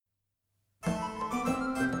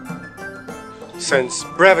since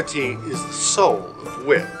brevity is the soul of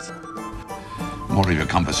wit. More of your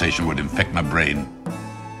conversation would infect my brain.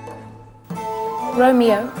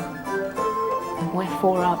 Romeo,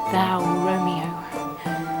 wherefore art thou Romeo?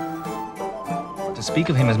 To speak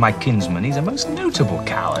of him as my kinsman, he's a most notable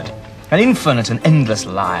coward, an infinite and endless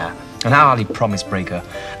liar, an hourly promise breaker,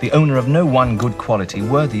 the owner of no one good quality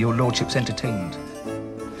worthy your lordship's entertainment.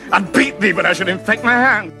 I'd beat thee, but I should infect my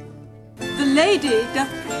hand. The lady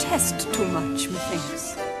doth protest too much,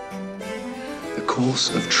 methinks. The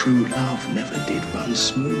course of true love never did run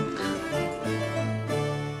smooth.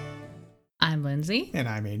 I'm Lindsay. And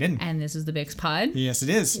I'm Aiden. And this is the Bix Pod. Yes, it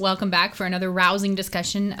is. Welcome back for another rousing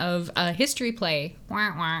discussion of a history play.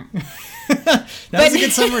 Wah, wah. That was a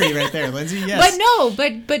good summary right there, Lindsay. Yes.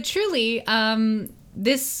 But truly,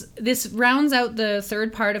 this rounds out the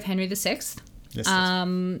third part of Henry VI.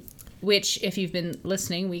 Yes, which, if you've been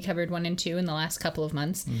listening, we covered 1 and 2 in the last couple of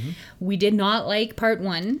months. Mm-hmm. We did not like part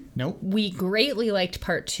 1. Nope. We greatly liked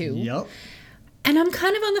part 2. Yep. And I'm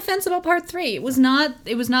kind of on the fence about part 3. It was not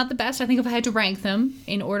the best. I think if I had to rank them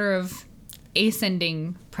in order of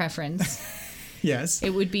ascending preference, yes, it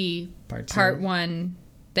would be part 1,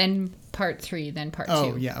 then part 3, then part 2.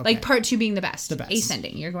 Oh, yeah. Okay. Like part 2 being the best. The best.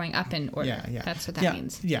 Ascending. You're going up in order. Yeah. That's what that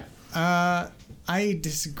means. Yeah. I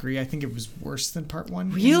disagree. I think it was worse than part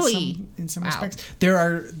 1. Really? In some wow. respects. There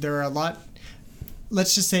are a lot.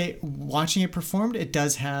 Let's just say, watching it performed, it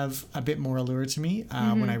does have a bit more allure to me.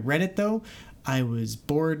 When I read it, though, I was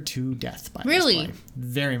bored to death by this play.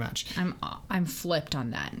 Very much. I'm flipped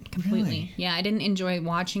on that completely. Really? Yeah, I didn't enjoy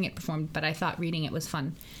watching it performed, but I thought reading it was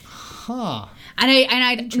fun. Huh. And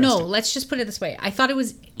I no, let's just put it this way. I thought it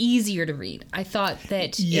was easier to read. I thought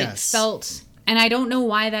that it felt, and I don't know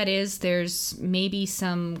why that is. There's maybe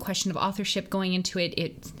some question of authorship going into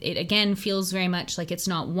it. It again feels very much like it's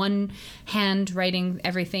not one hand writing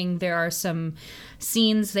everything. There are some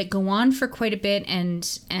scenes that go on for quite a bit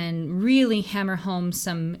and really hammer home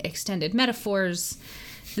some extended metaphors.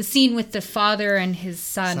 The scene with the father and his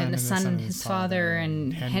son and the son and his father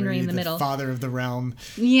and Henry in the middle. Father of the realm.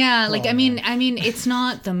 Yeah, like I mean it's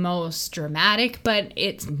not the most dramatic, but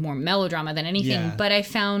it's more melodrama than anything. Yeah. But I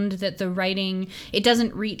found that the writing, it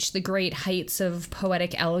doesn't reach the great heights of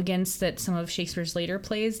poetic elegance that some of Shakespeare's later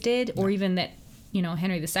plays did, or even that,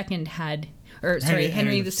 Henry II had, or sorry,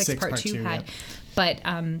 Henry VI Part 2 had. Yeah. But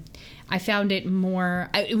I found it more,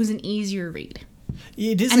 it was an easier read.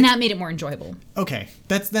 It is, and that made it more enjoyable. Okay,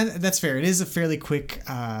 that's fair. It is a fairly quick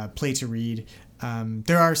play to read.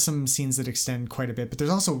 There are some scenes that extend quite a bit, but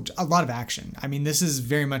there's also a lot of action. I mean, this is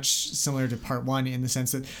very much similar to part 1 in the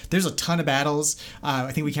sense that there's a ton of battles.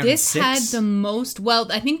 I think we counted 6. This had the most.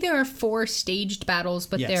 Well, I think there are 4 staged battles,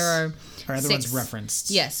 but there are other 6, ones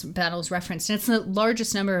referenced. Yes, battles referenced, and it's the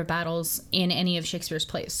largest number of battles in any of Shakespeare's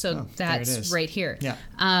plays. So that's right here. Yeah.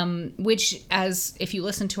 Which, as if you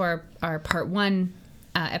listen to our part 1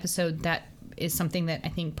 episode, that is something that I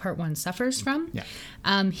think part 1 suffers from.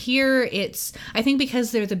 Yeah. Here I think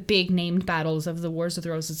because they're the big named battles of the Wars of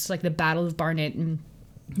the Roses, it's like the Battle of Barnet and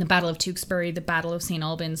the Battle of Tewkesbury, the Battle of St.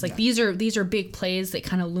 Albans. Like these are big plays that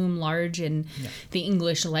kind of loom large in the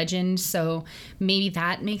English legend. So maybe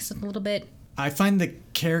that makes it a little bit. I find the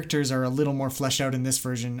characters are a little more fleshed out in this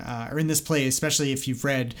version, or in this play, especially if you've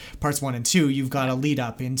read parts 1 and 2. You've got a lead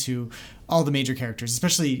up into all the major characters,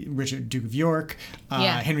 especially Richard, Duke of York.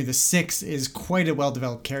 Henry VI is quite a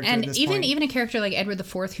well-developed character and at this point. point. Even a character like Edward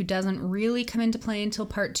IV, who doesn't really come into play until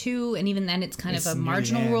part 2, and even then it's kind of a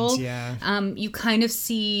marginal role. Yeah. You kind of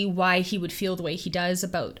see why he would feel the way he does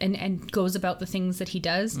about and goes about the things that he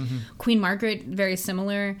does. Mm-hmm. Queen Margaret, very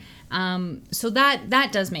similar. So that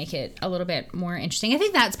does make it a little bit more interesting. I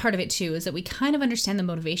think that's part of it too, is that we kind of understand the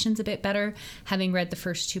motivations a bit better, having read the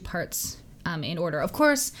first 2 parts in order. Of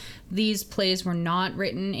course, these plays were not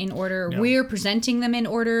written in order. No. We're presenting them in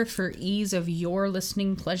order for ease of your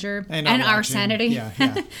listening pleasure and our sanity.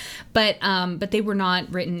 Yeah. But they were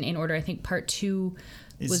not written in order. I think part 2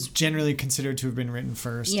 was generally considered to have been written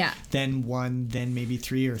first. Yeah. Then 1, then maybe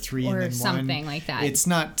 3, or 3 and then 1. Or something like that. It's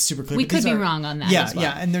not super clear. We could be wrong on that as well.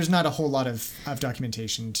 Yeah, and there's not a whole lot of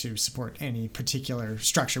documentation to support any particular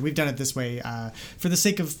structure. We've done it this way for the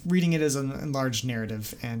sake of reading it as an enlarged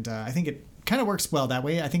narrative, and I think it kind of works well that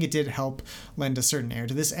way. I think it did help lend a certain air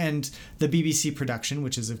to this. And the BBC production,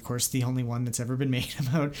 which is, of course, the only one that's ever been made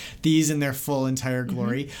about these in their full entire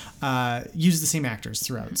glory, use the same actors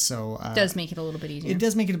throughout. So it does make it a little bit easier. It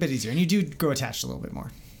does make it a bit easier. And you do grow attached a little bit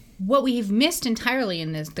more. What we've missed entirely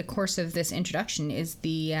in the course of this introduction is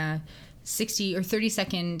the 60 or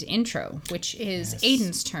 30-second intro, which is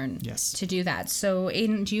Aiden's turn to do that. So,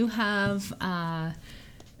 Aiden, do you have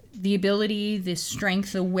the ability, the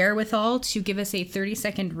strength, the wherewithal to give us a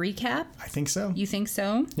 30-second recap? I think so. You think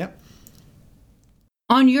so? Yep.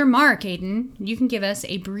 On your mark, Aiden, you can give us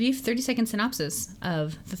a brief 30-second synopsis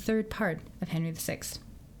of the third part of Henry VI.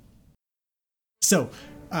 So,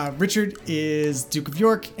 Richard is Duke of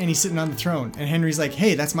York, and he's sitting on the throne. And Henry's like,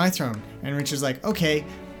 hey, that's my throne. And Richard's like, okay,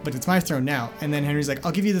 but it's my throne now. And then Henry's like,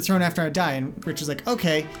 I'll give you the throne after I die. And Richard's like,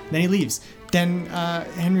 okay. Then he leaves. Then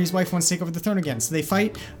Henry's wife wants to take over the throne again. So they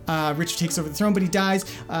fight. Richard takes over the throne, but he dies.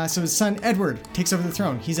 So his son, Edward, takes over the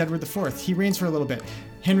throne. He's Edward IV. He reigns for a little bit.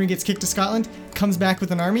 Henry gets kicked to Scotland, comes back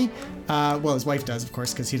with an army. Well, his wife does, of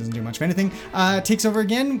course, because he doesn't do much of anything. Takes over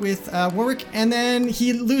again with Warwick, and then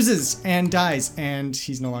he loses and dies, and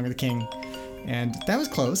he's no longer the king. And that was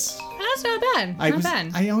close. That's not bad. Not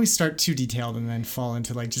bad. I always start too detailed and then fall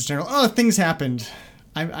into like just general, things happened.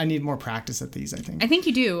 I need more practice at these, I think. I think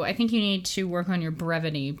you do. I think you need to work on your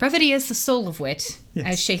brevity. Brevity is the soul of wit,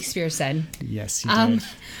 as Shakespeare said. Yes, he did.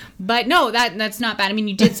 But no, that's not bad. I mean,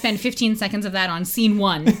 you did spend 15 seconds of that on scene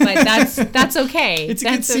 1, but that's okay. It's a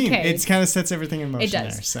good scene. Okay. It kind of sets everything in motion. It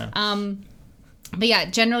does. There, so. But yeah,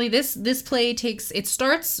 generally this play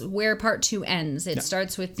starts where part 2 ends. It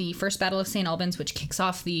starts with the First Battle of St. Albans, which kicks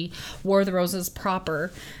off the War of the Roses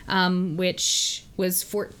proper, which was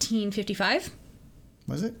 1455.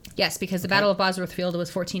 Was it? Yes, because the Battle of Bosworth Field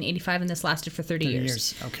was 1485, and this lasted for 30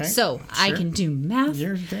 years. Okay. So sure. I can do math.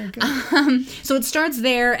 You're very good. So it starts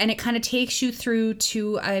there, and it kind of takes you through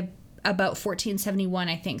to about 1471,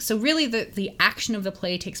 I think. So really, the action of the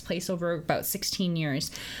play takes place over about 16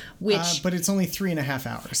 years, which. But it's only 3.5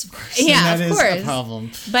 hours, of course. Yeah, and that of course. is a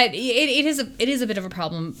problem. But it is a bit of a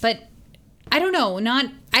problem. But I don't know.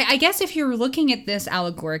 I guess if you're looking at this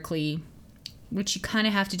allegorically, which you kind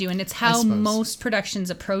of have to do, and it's how most productions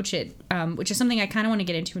approach it, which is something I kind of want to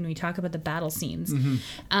get into when we talk about the battle scenes.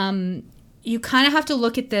 Mm-hmm. You kind of have to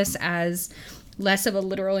look at this as less of a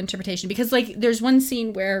literal interpretation, because like there's one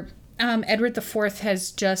scene where Edward IV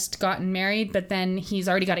has just gotten married, but then he's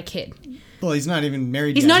already got a kid. Well, he's not even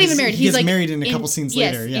married yet. He's not even married. He's like, married in a couple scenes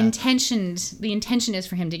later. Yeah. The intention is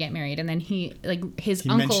for him to get married, and then his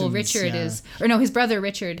uncle Richard his brother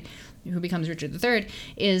Richard, who becomes Richard III,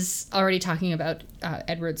 is already talking about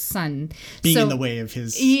Edward's son being in the way of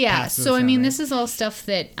his path to the so I mean, throne, this is all stuff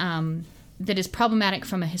that that is problematic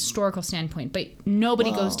from a historical standpoint, but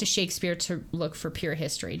nobody goes to Shakespeare to look for pure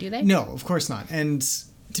history, do they? No, of course not. And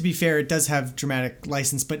to be fair, it does have dramatic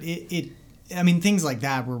license, but I mean, things like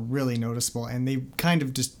that were really noticeable, and they kind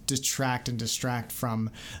of just distract from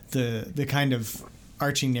the kind of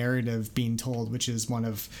arching narrative being told, which is one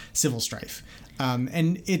of civil strife.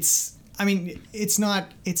 And it's not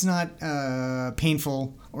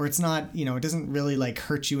painful, or it's not, it doesn't really like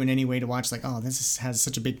hurt you in any way to watch like, oh, this has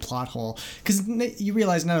such a big plot hole, because you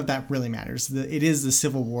realize none of that really matters. It is the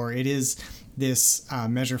Civil War. It is this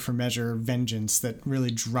measure for measure vengeance that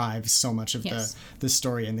really drives so much of the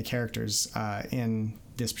story and the characters in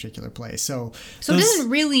this particular play. So it doesn't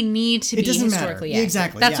really need to be historically accurate.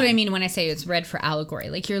 Exactly. That's what I mean when I say it's read for allegory.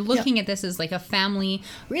 Like you're looking at this as like a family,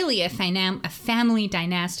 really a family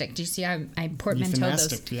dynastic. Do you see how I portmanteaued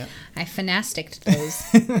those? Yeah. I fanasticed those.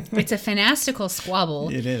 It's a fanastical squabble.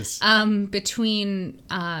 It is. Between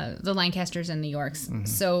the Lancasters and the Yorks. Mm-hmm.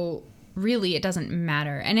 So really it doesn't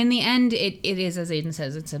matter. And in the end, it is, as Aiden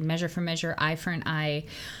says, it's a measure for measure, eye for an eye,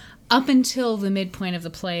 up until the midpoint of the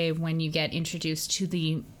play when you get introduced to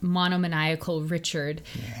the monomaniacal Richard,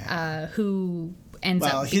 who ends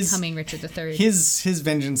up becoming Richard III. His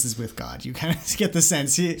vengeance is with God. You kind of get the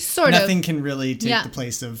sense. Nothing can really take the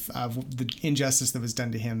place of the injustice that was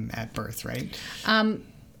done to him at birth, right?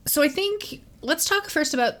 So I think let's talk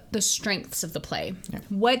first about the strengths of the play. Yeah.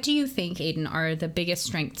 What do you think, Aiden, are the biggest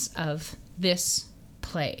strengths of this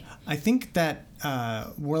play? I think that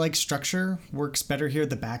warlike structure works better here,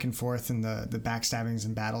 the back and forth and the backstabbings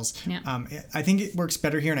and battles. Yeah. I think it works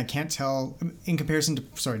better here, and I can't tell in comparison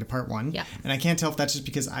to part 1. Yeah. And I can't tell if that's just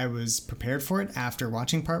because I was prepared for it after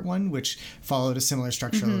watching part 1, which followed a similar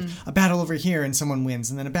structure of a battle over here and someone wins,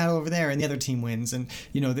 and then a battle over there and the other team wins, and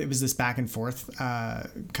it was this back and forth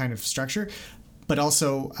kind of structure. But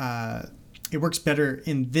also it works better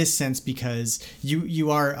in this sense because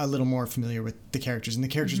you are a little more familiar with the characters, and the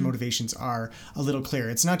characters' motivations are a little clearer.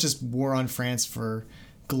 It's not just war on France for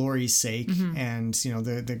glory's sake and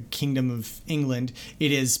the kingdom of England.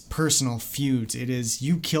 It is personal feuds. It is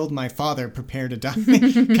you killed my father, prepare to die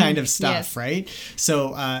kind of stuff, right?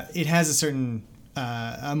 So it has a certain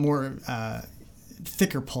a more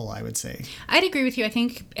thicker pull, I would say. I'd agree with you. I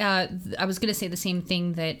think I was going to say the same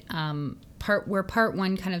thing, that where part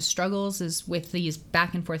one kind of struggles is with these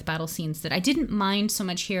back and forth battle scenes that I didn't mind so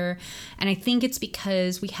much here. And I think it's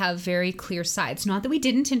because we have very clear sides. Not that we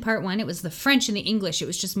didn't in part one. It was the French and the English. It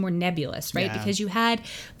was just more nebulous, right? Yeah. Because you had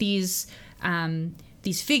these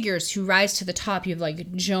figures who rise to the top. You have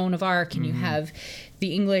like Joan of Arc, and you have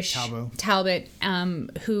the English Talbot,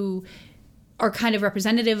 who are kind of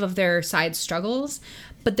representative of their side struggles,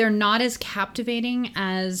 but they're not as captivating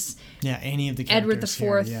as any of the Edward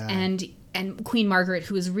IV here, and Queen Margaret,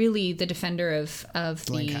 who is really the defender of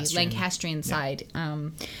the Lancastrian side.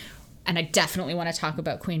 And I definitely want to talk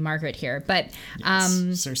about Queen Margaret here, but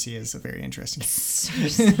Cersei is a very interesting.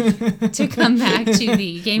 To come back to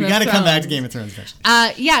the Game of Thrones. We got to come back to Game of Thrones.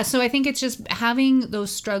 So I think it's just having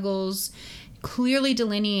those struggles clearly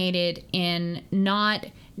delineated in not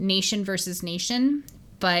nation versus nation,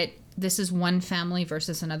 but this is one family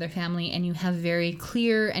versus another family, and you have very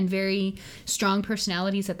clear and very strong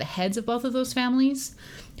personalities at the heads of both of those families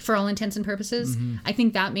for all intents and purposes. I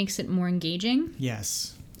think that makes it more engaging.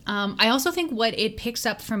 Yes. I also think what it picks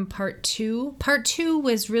up from part two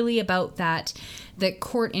was really about that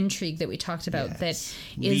court intrigue that we talked about, that is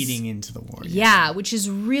leading into the war. Which is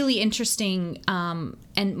really interesting,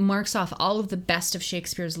 and marks off all of the best of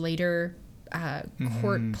Shakespeare's later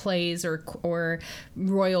court plays or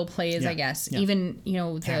royal plays, I guess. Even,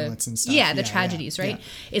 the Hamlets and stuff. The tragedies, right?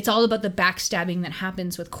 It's all about the backstabbing that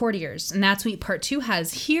happens with courtiers, and that's what part two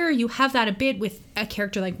has. Here you have that a bit with a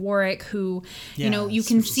character like Warwick, who you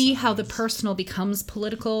can see how the personal becomes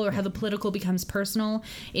political, or how the political becomes personal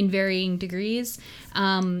in varying degrees.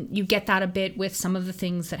 You get that a bit with some of the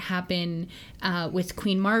things that happen with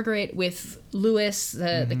Queen Margaret, with Louis,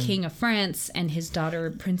 the King of France, and his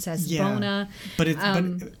daughter Princess Bona. But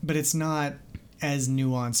it's not as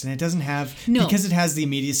nuanced, and it doesn't have because it has the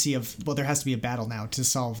immediacy of, well, there has to be a battle now to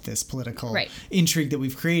solve this political intrigue that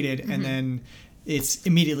we've created, and then it's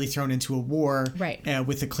immediately thrown into a war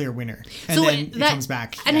with a clear winner, and then it comes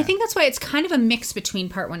back. And I think that's why it's kind of a mix between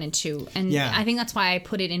part 1 and 2, and I think that's why I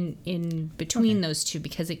put it in between those two,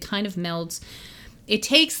 because it kind of melds. It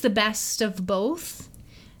takes the best of both.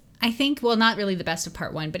 I think, well, not really the best of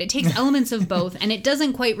part 1, but it takes elements of both, and it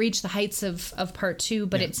doesn't quite reach the heights of part 2,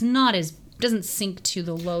 but it's not doesn't sink to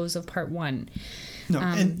the lows of part 1. No,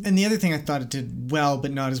 and the other thing I thought it did well,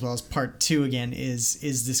 but not as well as part 2 again, is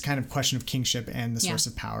this kind of question of kingship and the source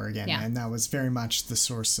of power again, and that was very much the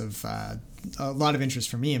source of a lot of interest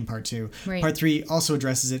for me in part 2. Right. Part 3 also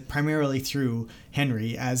addresses it primarily through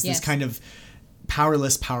Henry as this kind of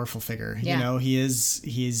powerless, powerful figure. You know, he's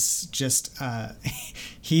just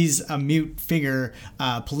he's a mute figure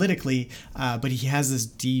politically, but he has this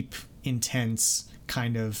deep, intense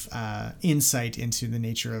kind of insight into the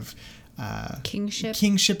nature of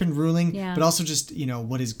kingship and ruling, but also just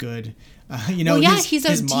what is good. He's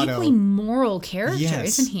a deeply moral character,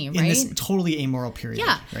 isn't he? Right, in this totally amoral period.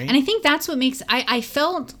 Yeah, right? And I think that's what makes I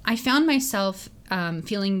found myself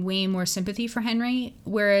feeling way more sympathy for Henry,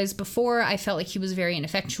 whereas before I felt like he was very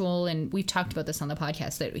ineffectual, and we've talked about this on the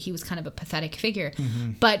podcast, that he was kind of a pathetic figure.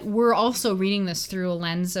 But we're also reading this through a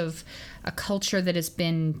lens of a culture that has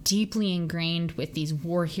been deeply ingrained with these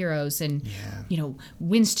war heroes, and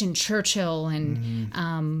Winston Churchill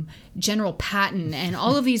and General Patton and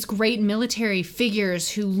all of these great military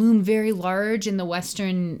figures who loom very large in the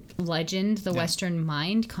Western legend, the Western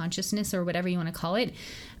mind, consciousness, or whatever you want to call it.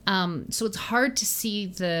 So it's hard to see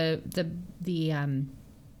the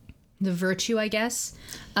virtue, I guess,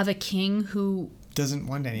 of a king who doesn't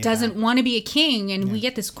want to be a king, and we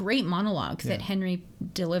get this great monologue that Henry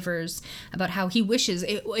delivers about how he wishes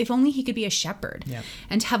if only he could be a shepherd,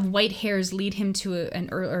 and to have white hairs lead him to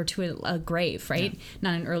a grave, right?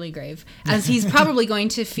 Not an early grave, as he's probably going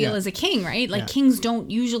to feel as a king, right? Like kings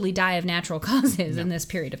don't usually die of natural causes in this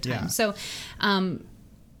period of time. So,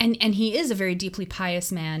 And he is a very deeply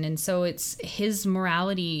pious man, and so it's his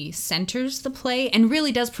morality centers the play and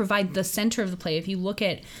really does provide the center of the play. If you look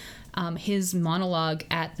at his monologue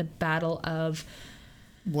at the Battle of...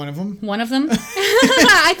 One of them?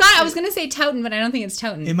 I thought I was going to say Towton, but I don't think it's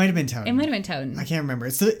Towton. It might have been Towton. I can't remember.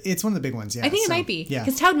 It's one of the big ones, I think it might be. Yeah.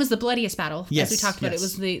 Because Towton was the bloodiest battle, as we talked about. It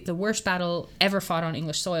was the worst battle ever fought on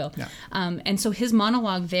English soil. Yeah. And so his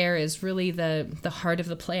monologue there is really the heart of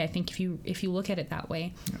the play, I think, if you look at it that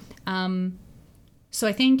way. Yeah. So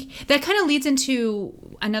I think that kind of leads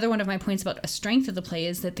into another one of my points about a strength of the play,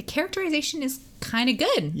 is that the characterization is kind of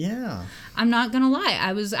good. Yeah. I'm not going to lie.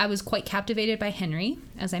 I was quite captivated by Henry,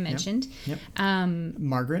 as I mentioned. Yep.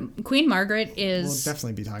 Margaret? Queen Margaret is... We'll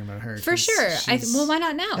definitely be talking about her. For sure. Well, why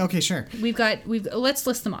not now? Okay, sure. Let's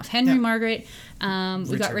list them off. Henry, Margaret,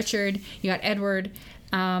 we've got Richard, you got Edward.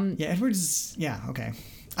 Edward is... Yeah, okay.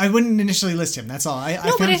 I wouldn't initially list him. That's all. I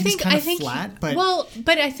found he was kind of flat.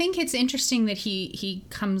 But I think it's interesting that he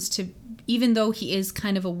comes to, even though he is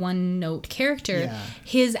kind of a one-note character,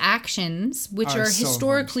 his actions, which are so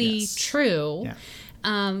historically true,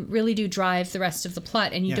 really do drive the rest of the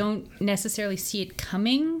plot, and you don't necessarily see it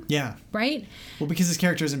coming. Yeah. Right? Well, because his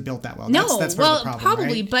character isn't built that well. No, that's part of the problem,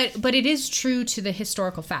 probably, right? but it is true to the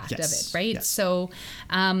historical fact of it, right? Yes. So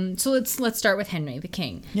let's start with Henry the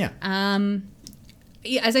King. Yeah.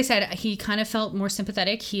 As I said, he kind of felt more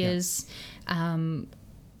sympathetic. He is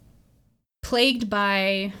plagued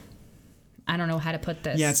by, I don't know how to put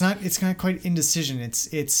this. Yeah, it's not quite indecision.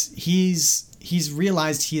 He's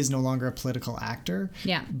realized he is no longer a political actor.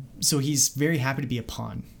 Yeah. So he's very happy to be a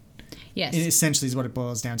pawn. Yes. It essentially is what it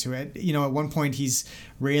boils down to. At one point he's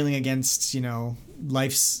railing against,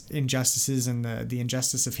 life's injustices and the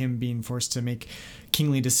injustice of him being forced to make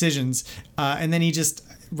kingly decisions. And then he just,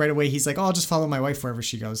 right away, he's like, oh, I'll just follow my wife wherever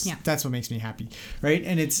she goes. Yeah. That's what makes me happy. Right.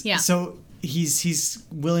 And so he's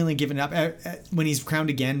willingly given up. When he's crowned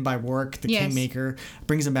again by Warwick, the kingmaker,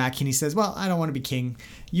 brings him back and he says, well, I don't want to be king.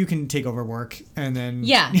 You can take over Warwick. And then,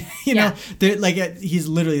 he's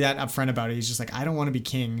literally that upfront about it. He's just like, I don't want to be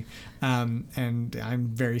king. And I'm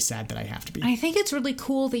very sad that I have to be. I think it's really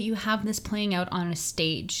cool that you have this playing out on a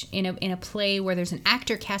stage in a play where there's an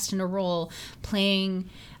actor cast in a role playing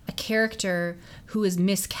a character who is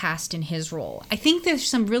miscast in his role. I think there's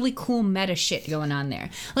some really cool meta shit going on there.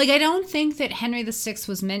 Like, I don't think that Henry VI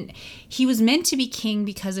was meant to be king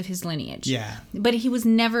because of his lineage. Yeah. But he was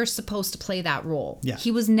never supposed to play that role. Yeah. He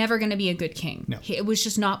was never going to be a good king. No. It was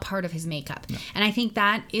just not part of his makeup. No. And I think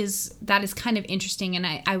that is kind of interesting,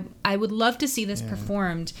 and I would love to see this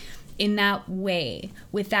performed in that way,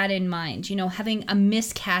 with that in mind, having a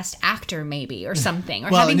miscast actor maybe or something. Or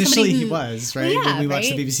well, having initially he was, right? Yeah, when we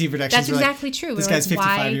watched the BBC productions, that's exactly true. This guy's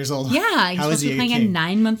 55 years old. Yeah, he's supposed to be playing a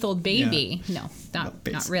 9-month-old baby. Yeah. No,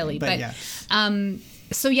 not really. But yeah.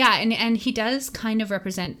 So yeah, and he does kind of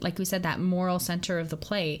represent, like we said, that moral center of the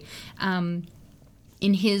play. In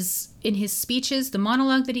his speeches, the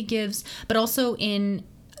monologue that he gives, but also in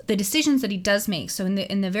the decisions that he does make. So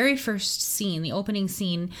in the very first scene, the opening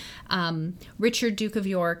scene, Richard, Duke of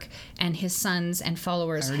York, and his sons and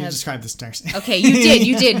followers I already described this text. Okay,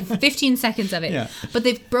 you did 15 seconds of it. Yeah. But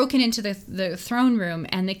they've broken into the throne room,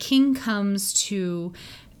 and the king comes to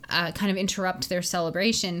kind of interrupt their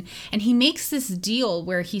celebration, and he makes this deal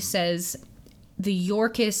where he says, the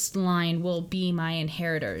Yorkist line will be my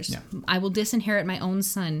inheritors. Yeah. I will disinherit my own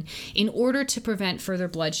son in order to prevent further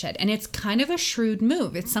bloodshed. And it's kind of a shrewd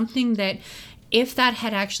move. It's something that, if that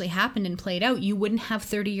had actually happened and played out, you wouldn't have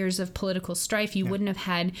 30 years of political strife. You wouldn't have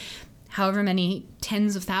had however many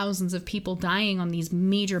tens of thousands of people dying on these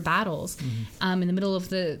major battles in the middle of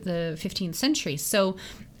the 15th century. So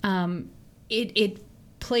it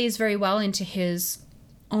plays very well into his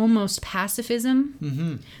almost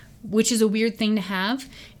pacifism, which is a weird thing to have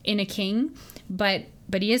in a king, but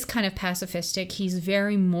he is kind of pacifistic. He's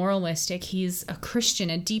very moralistic. He's a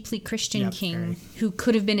Christian, a deeply Christian king who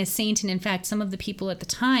could have been a saint, and in fact, some of the people at the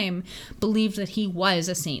time believed that he was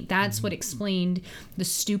a saint. That's what explained the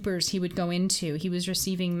stupors he would go into. He was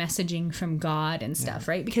receiving messaging from God and stuff,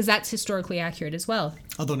 right? Because that's historically accurate as well.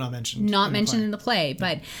 Although not mentioned. Not mentioned in the play,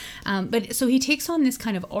 but so he takes on this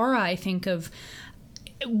kind of aura, I think, of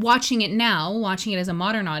watching it as a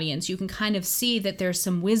modern audience, you can kind of see that there's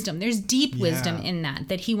some wisdom. There's deep wisdom in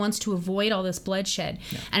that he wants to avoid all this bloodshed.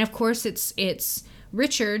 Yeah. And of course, it's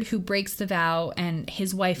Richard who breaks the vow, and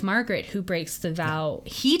his wife Margaret who breaks the vow.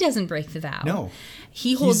 Yeah. He doesn't break the vow. No.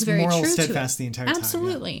 He holds very true steadfast to it. The entire time.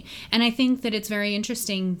 Absolutely. Yeah. And I think that it's very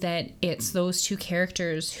interesting that it's those two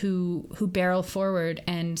characters who barrel forward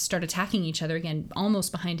and start attacking each other again,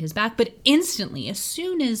 almost behind his back. But instantly, as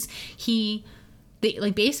soon as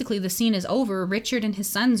basically the scene is over, Richard and his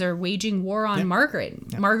sons are waging war on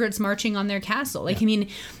Margaret. Margaret's marching on their castle. I mean,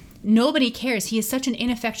 nobody cares. He is such an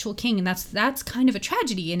ineffectual king, and that's kind of a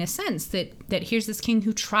tragedy in a sense, that here's this king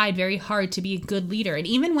who tried very hard to be a good leader. And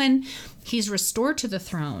even when he's restored to the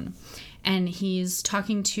throne and he's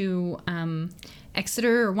talking to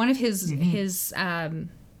Exeter, or one of his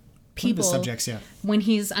people, subjects, when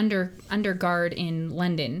he's under guard in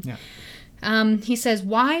London. Yeah. He says,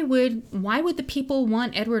 why would the people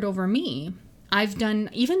want Edward over me?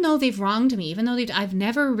 Even though they've wronged me, I've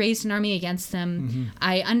never raised an army against them.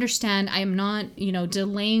 I understand I am not,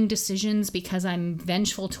 delaying decisions because I'm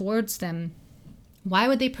vengeful towards them. Why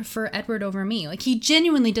would they prefer Edward over me? Like, he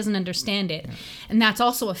genuinely doesn't understand it. Yeah. And that's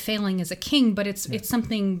also a failing as a king, but it's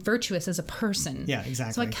something virtuous as a person. Yeah,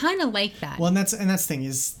 exactly. So I kind of like that. Well, and that's the thing,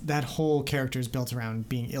 is that whole character is built around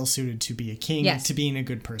being ill-suited to be a king, to being a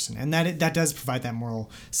good person. And that does provide that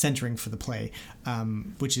moral centering for the play,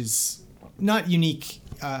 which is not unique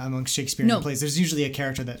amongst Shakespearean plays. There's usually a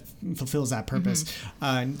character that fulfills that purpose.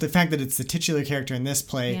 The fact that it's the titular character in this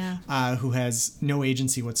play who has no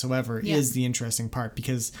agency whatsoever is the interesting part,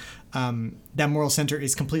 because that moral center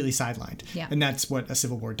is completely sidelined. Yeah. And that's what a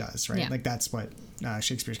civil war does, right? Yeah. Like, that's what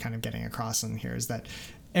Shakespeare's kind of getting across in here, is that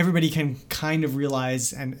everybody can kind of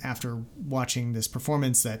realize, and after watching this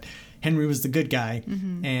performance, that Henry was the good guy,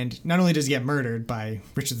 and not only does he get murdered by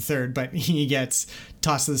Richard III, but he gets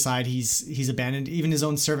tossed to the side. He's abandoned. Even his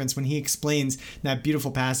own servants, when he explains that beautiful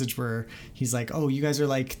passage where he's like, "Oh, you guys are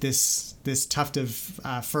like this tuft of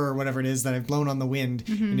fur or whatever it is that I've blown on the wind,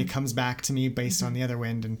 and it comes back to me based on the other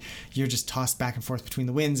wind, and you're just tossed back and forth between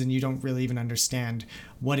the winds, and you don't really even understand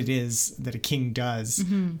what it is that a king does."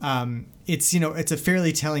 It's, it's a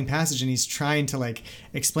fairly telling passage, and he's trying to like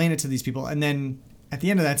explain it to these people, and then at the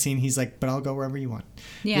end of that scene, he's like, "But I'll go wherever you want."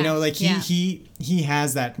 Yeah. He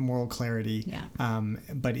has that moral clarity. Yeah.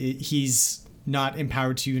 But he's not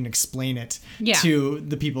empowered to even explain it to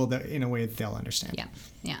the people that in a way that they'll understand. Yeah.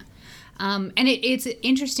 Yeah. And it's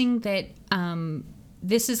interesting that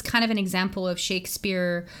this is kind of an example of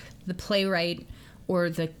Shakespeare, the playwright, or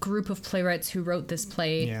the group of playwrights who wrote this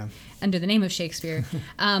play under the name of Shakespeare,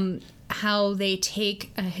 how they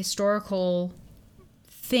take a historical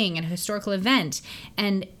thing and a historical event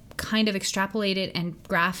and kind of extrapolate it and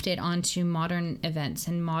graft it onto modern events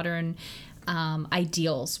and modern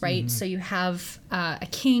ideals, right? So you have a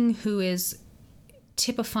king who is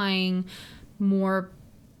typifying more,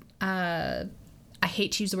 I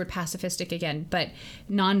hate to use the word pacifistic again, but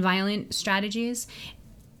nonviolent strategies,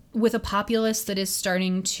 with a populace that is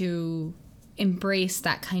starting to embrace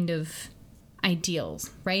that kind of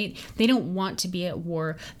ideals, right? They don't want to be at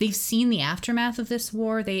war. They've seen the aftermath of this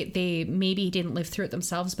war. They maybe didn't live through it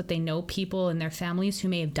themselves, but they know people in their families who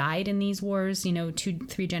may have died in these wars,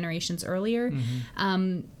 2-3 generations earlier.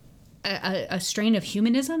 A strain of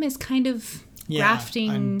humanism is kind of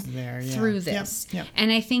grafting through this. Yep.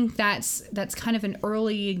 And I think that's kind of an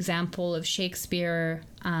early example of Shakespeare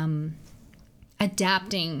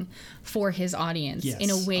adapting for his audience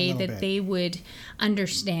in a way that they would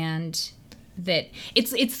understand. That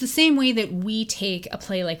it's the same way that we take a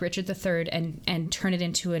play like Richard III and turn it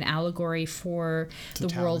into an allegory for the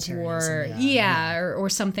World War, or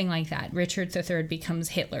something like that. Richard III becomes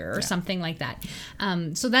Hitler or something like that.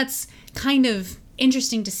 So that's kind of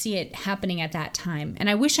interesting to see it happening at that time. And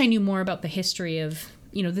I wish I knew more about the history of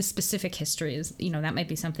this specific history is, that might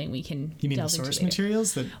be something we can You mean delve the source into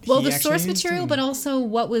materials? The source material, but also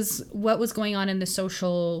what was going on in the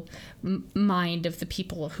social mind of the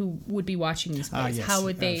people who would be watching these plays. How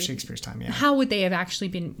would they Shakespeare's time? Yeah. How would they have actually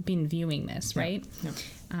been viewing this, right?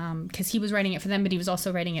 Because he was writing it for them, but he was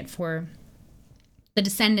also writing it for the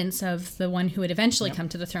descendants of the one who would eventually come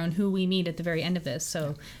to the throne, who we meet at the very end of this.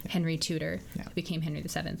 So Henry Tudor, who became Henry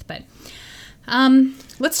VII, but.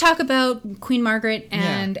 Let's talk about Queen Margaret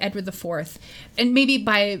and Edward IV, and maybe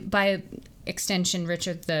by extension,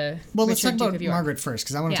 Richard the. Well, let's Richard talk about Margaret first,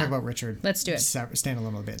 because I want to talk about Richard. Let's do it. Stand a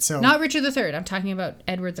little bit. So not Richard III. I'm talking about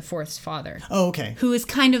Edward IV's father. Oh, okay. Who is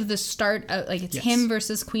kind of the start of, like, it's him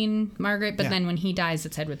versus Queen Margaret, but then when he dies,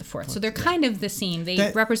 it's Edward IV. So they're kind of the same.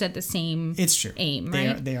 They represent the same. It's true. Aim,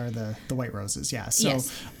 right? They are the White Roses. Yeah. So,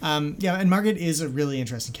 and Margaret is a really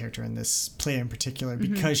interesting character in this play in particular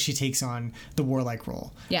because she takes on the warlike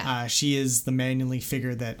role. Yeah. She is the manly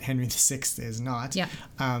figure that Henry VI is not. Yeah.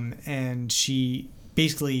 And she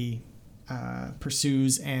basically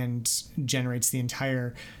pursues and generates the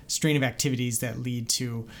entire strain of activities that lead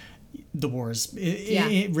to the wars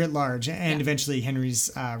writ large, and eventually Henry's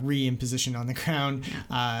re-imposition on the crown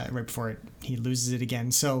right before he loses it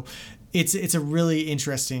again. So it's a really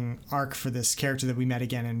interesting arc for this character that we met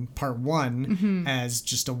again in part 1 as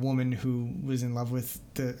just a woman who was in love with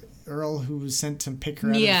the Earl who was sent to pick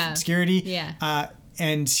her out of obscurity. Yeah.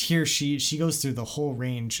 And here she goes through the whole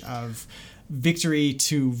range of victory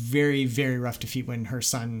to very, very rough defeat when her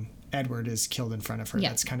son Edward is killed in front of her.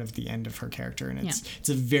 That's kind of the end of her character, and it's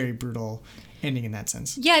a very brutal ending in that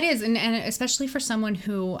sense. Yeah, it is, and especially for someone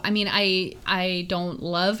who, I mean, I don't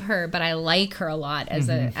love her, but I like her a lot as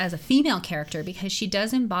a female character, because she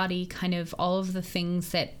does embody kind of all of the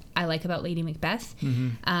things that I like about Lady Macbeth.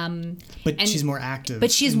 But she's more active.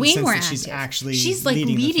 But she's way more active. She's like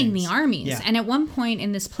leading the the armies. Yeah. And at one point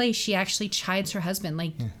in this play, she actually chides her husband,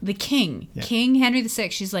 like the king, King Henry VI.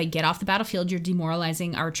 She's like, get off the battlefield. You're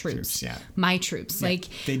demoralizing our troops. My troops. Like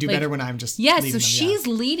they do better when I'm just so she's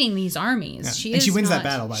leading these armies. And she wins that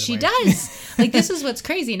battle, by the way. She does. Like, this is what's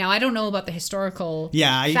crazy. Now, I don't know about the historical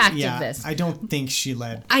fact of this. I don't think she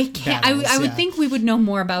led. I can't. I would think we would know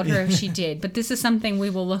more about her if she did, but this is something we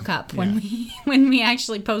will look up when we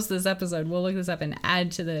actually post this episode. We'll look this up and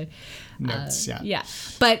add to the notes.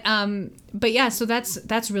 But yeah. So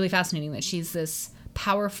that's really fascinating that she's this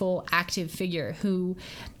powerful, active figure who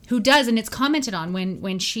does, and it's commented on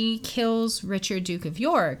when she kills Richard, Duke of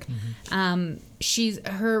York. One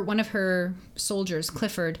of her soldiers,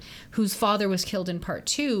 Clifford, whose father was killed in part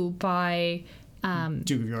 2 by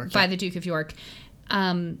Duke of York. By the Duke of York.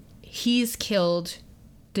 He's killed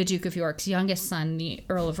the Duke of York's youngest son, the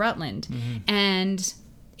Earl of Rutland, and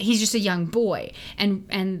he's just a young boy,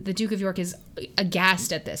 and the Duke of York is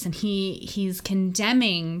aghast at this, and he's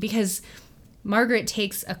condemning, because Margaret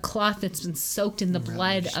takes a cloth that's been soaked in the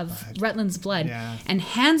blood of Rutland's blood and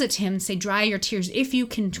hands it to him and say, dry your tears. If you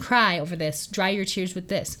can cry over this, dry your tears with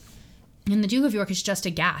this. And the Duke of York is just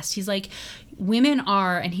aghast. He's like, women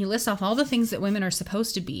are, and he lists off all the things that women are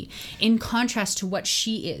supposed to be in contrast to what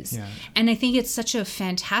she is. And I think it's such a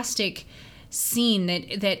fantastic scene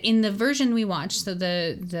that in the version we watched, so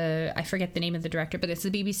the I forget the name of the director, but it's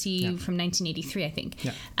the BBC from 1983, I think.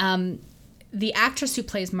 The actress who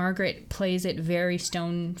plays Margaret plays it very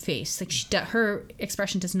stone-faced. Like her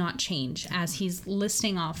expression does not change as he's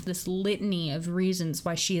listing off this litany of reasons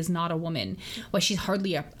why she is not a woman, why she's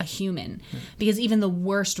hardly a human, because even the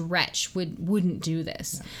worst wretch wouldn't do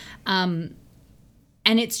this. And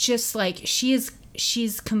it's just like she's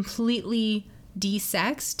completely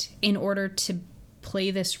desexed in order to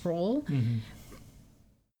play this role.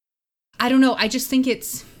 I don't know. I just think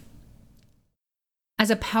it's, as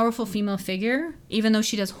a powerful female figure, even though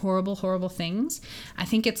she does horrible, horrible things, I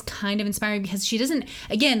think it's kind of inspiring because she doesn't,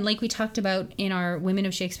 again, like we talked about in our Women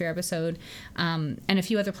of Shakespeare episode, and a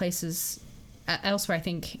few other places elsewhere, I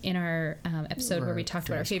think, in our episode where we talked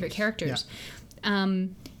about our favorite characters.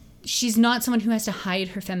 She's not someone who has to hide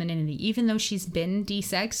her femininity, even though she's been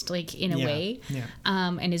desexed, like, in a way,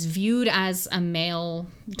 and is viewed as a male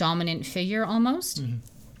dominant figure almost.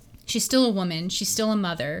 She's still a woman. She's still a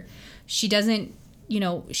mother. She doesn't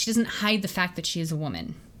hide the fact that she is a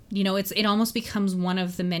woman. It almost becomes one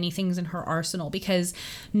of the many things in her arsenal, because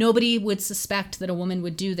nobody would suspect that a woman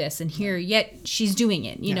would do this, and yet she's doing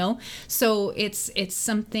it, you know? So it's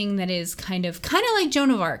something that is kind of like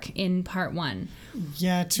Joan of Arc in part 1.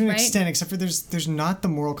 Yeah, to an extent, except for there's not the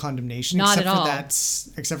moral condemnation, not except at all.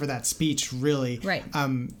 Except for that speech, really,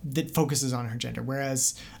 that focuses on her gender.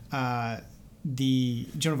 Whereas the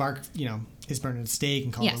Joan of Arc, is burned at the stake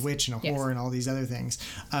and called a witch and a whore and all these other things.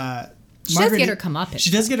 She does get her comeuppance.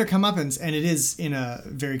 She does get her comeuppance, and it is in a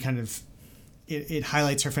very kind of, it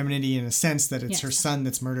highlights her femininity in a sense that it's her son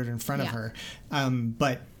that's murdered in front of her.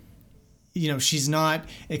 But she's not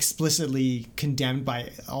explicitly condemned by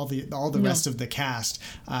all the rest of the cast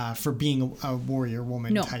for being a warrior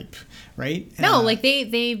woman type, right? No, like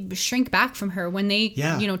they shrink back from her when they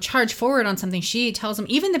charge forward on something. She tells them,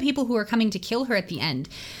 even the people who are coming to kill her at the end,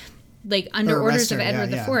 like under orders of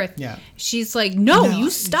Edward IV, she's like, no, you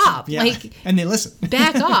stop, like, and they listen,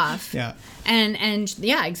 back off, and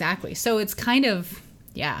exactly. So it's kind of.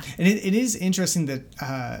 Yeah, and it is interesting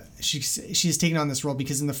that she's taken on this role,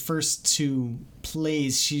 because in the first 2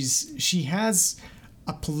 plays she has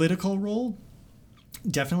a political role,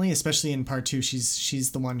 definitely, especially in part 2.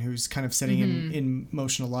 She's the one who's kind of setting in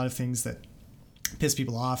motion a lot of things that piss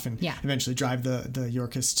people off and eventually drive the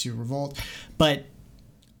Yorkists to revolt. But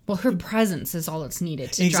her presence is all that's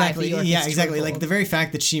needed to drive the Yorkists. Yeah, exactly. Like the very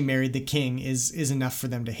fact that she married the king is enough for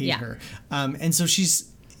them to hate her, and so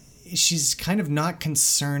she's kind of not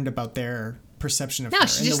concerned about their perception of her. No,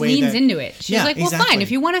 she just leans into it. She's like, well, exactly. fine.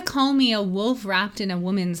 If you want to call me a wolf wrapped in a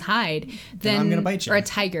woman's hide, then I'm going to bite you. Or a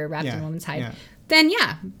tiger wrapped in a woman's hide. Then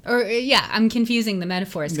I'm confusing the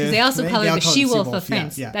metaphors, because they also call her the she-wolf of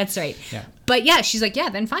France. Yeah. That's right. Yeah. But she's like,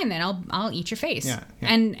 then fine, then I'll eat your face. Yeah.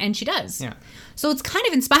 And she does. Yeah. So it's kind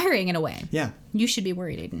of inspiring in a way. Yeah. You should be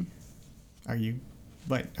worried, Aiden. Are you?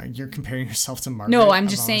 But you're comparing yourself to Margaret? No, I'm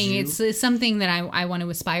just saying it's something that I want to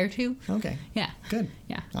aspire to. Okay. Yeah. Good.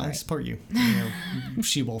 Yeah. I support you.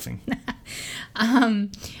 She-wolfing.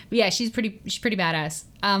 Yeah, she's pretty badass.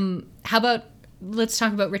 How about let's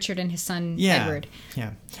talk about Richard and his son Edward.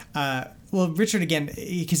 Yeah. Well, Richard, again,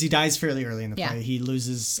 because he dies fairly early in the play. Yeah. He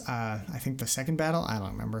loses, I think, the second battle. I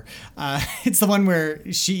don't remember. It's the one where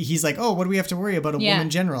he's like, oh, what do we have to worry about? A woman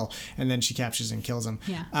general. And then she captures and kills him.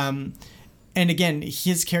 Yeah. And again,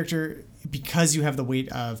 his character, because you have the weight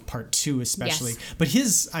of part 2 especially, but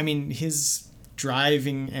his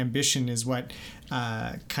driving ambition is what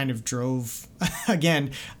kind of drove,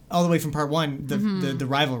 again, all the way from part 1, the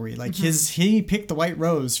rivalry. Like he picked the white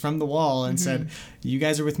rose from the wall and said, you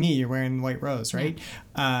guys are with me, you're wearing the white rose, right?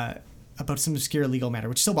 About some obscure legal matter,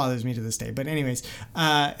 which still bothers me to this day. But anyways,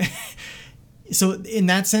 so in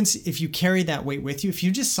that sense, if you carry that weight with you, if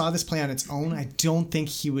you just saw this play on its own, I don't think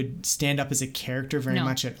he would stand up as a character very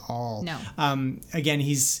much at all. No. Again,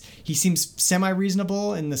 he seems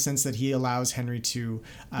semi-reasonable in the sense that he allows Henry to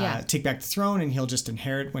take back the throne, and he'll just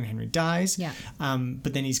inherit when Henry dies. Yeah.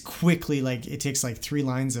 But then he's quickly, it takes 3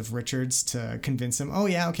 lines of Richard's to convince him, oh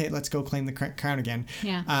yeah, okay, let's go claim the crown again.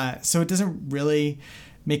 Yeah. So it doesn't really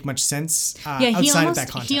make much sense outside of that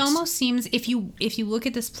context. He almost seems, if you look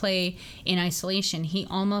at this play in isolation, he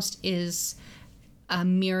almost is a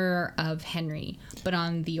mirror of Henry, but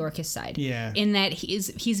on the Yorkist side. Yeah. In that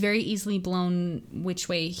he's very easily blown which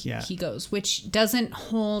way he goes, which doesn't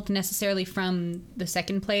hold necessarily from the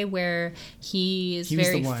second play, where he is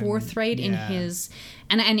very forthright in his,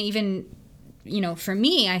 and even, for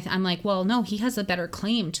me, I'm like, well, no, he has a better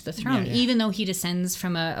claim to the throne, even though he descends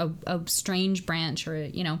from a strange branch, or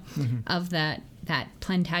of that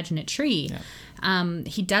Plantagenet tree. Yeah.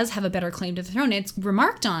 He does have a better claim to the throne. It's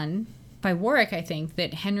remarked on by Warwick, I think,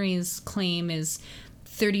 that Henry's claim is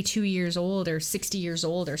 32 years old or 60 years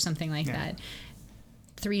old or something like that.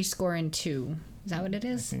 62. Is that what it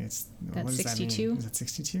is? I think it's... That's 62? That is that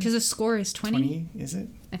 62? Because a score is 20. 20, is it?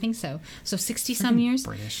 I think so. So 60-some years?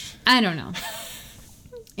 British. I don't know.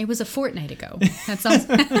 It was a fortnight ago. That's all.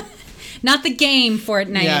 Not the game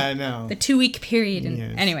fortnight. Yeah, I know. The 2-week period.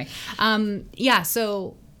 Yes. Anyway.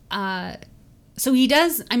 So he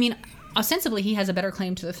does... ostensibly he has a better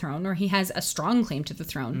claim to the throne, or he has a strong claim to the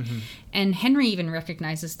throne. And Henry even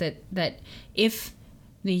recognizes that if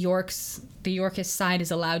the Yorkist side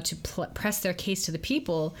is allowed to press their case to the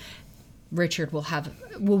people, Richard will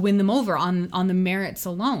win them over on the merits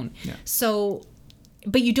alone. Yeah. So,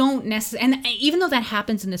 but you don't necessarily, and even though that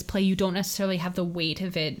happens in this play, you don't necessarily have the weight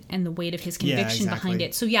of it and the weight of his conviction behind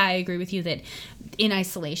it. So yeah, I agree with you that in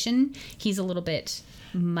isolation, he's a little bit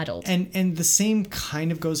muddled. And the same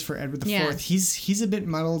kind of goes for Edward IV. Yeah. He's a bit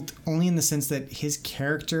muddled only in the sense that his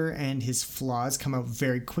character and his flaws come out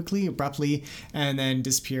very quickly, abruptly, and then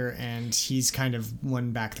disappear, and he's kind of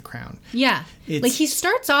won back the crown. Yeah. He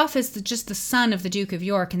starts off as just the son of the Duke of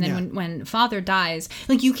York, and then when father dies,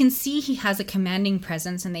 you can see he has a commanding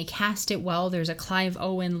presence, and they cast it well. There's a Clive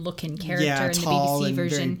Owen looking character in the BBC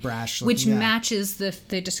version, brash, which matches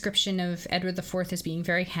the description of Edward IV as being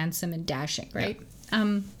very handsome and dashing, right? Yeah.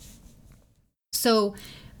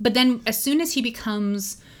 But then as soon as he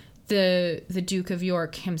becomes the Duke of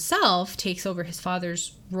York himself, takes over his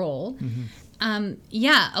father's role, a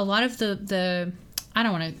lot of the I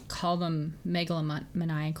don't want to call them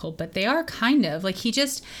megalomaniacal, but they are kind of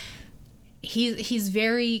he's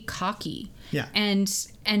very cocky. Yeah. And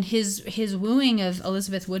his wooing of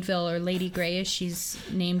Elizabeth Woodville, or Lady Grey as she's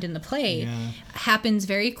named in the play, happens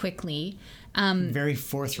very quickly. Very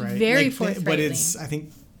forthright. Forthrightly. But it's, I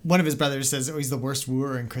think one of his brothers says, he's the worst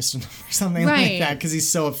wooer in Christendom or something like that, because he's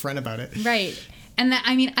so upfront about it. Right. And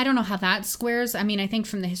I don't know how that squares. I think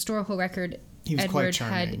from the historical record, he was Edward quite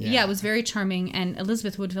charming. it was very charming. And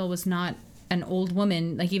Elizabeth Woodville was not an old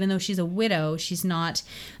woman. Even though she's a widow, she's not,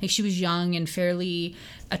 she was young and fairly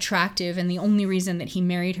attractive, and the only reason that he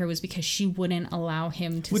married her was because she wouldn't allow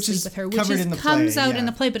him to sleep with her, which comes out in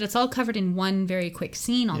the play, but it's all covered in one very quick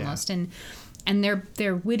scene almost. And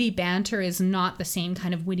their witty banter is not the same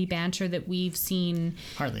kind of witty banter that we've seen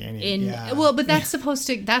hardly any but that's supposed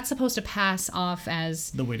to pass off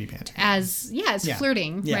as the witty banter, as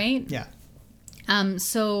flirting, right?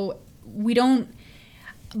 So we don't,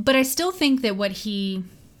 but I still think that what he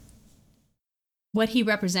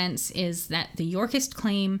represents is that the Yorkist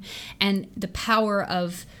claim and the power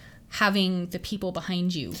of having the people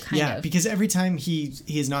behind you, kind of. Because every time he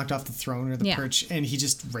is knocked off the throne or the perch, and he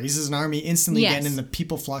just raises an army instantly again, and the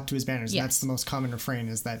people flock to his banners. That's the most common refrain,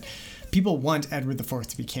 is that people want Edward IV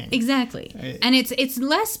to be king. Exactly. And it's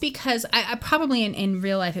less because, I probably in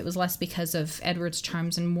real life it was less because of Edward's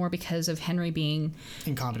charms and more because of Henry being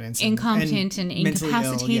incompetent and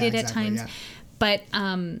incapacitated at times. Yeah.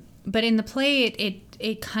 But in the play,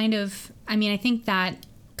 it kind of, I think that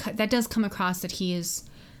does come across, that he is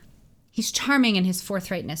he's charming in his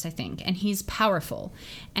forthrightness, I think, and he's powerful,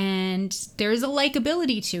 and there's a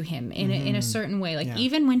likability to him in a certain way. Like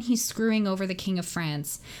even when he's screwing over the King of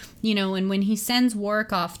France, you know, and when he sends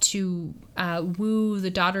Warwick off to woo the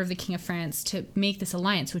daughter of the King of France to make this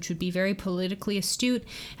alliance, which would be very politically astute,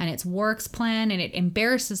 and it's Warwick's plan, and it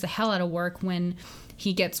embarrasses the hell out of Warwick when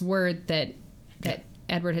he gets word that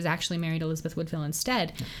Edward has actually married Elizabeth Woodville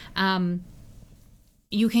instead.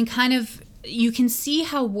 You can see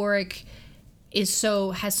how Warwick has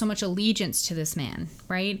so much allegiance to this man,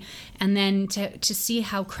 right? And then to see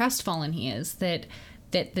how crestfallen he is that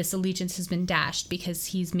this allegiance has been dashed because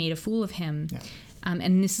he's made a fool of him. Yeah.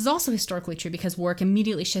 And this is also historically true because Warwick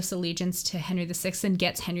immediately shifts allegiance to Henry VI and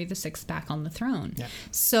gets Henry VI back on the throne. Yeah.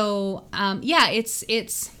 So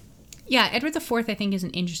Edward IV, I think, is an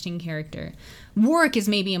interesting character. Warwick is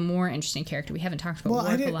maybe a more interesting character. We haven't talked about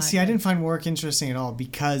Warwick a lot. I didn't find Warwick interesting at all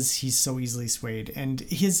because he's so easily swayed. And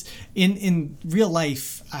his in real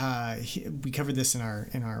life, we covered this in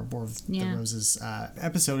our War of the Roses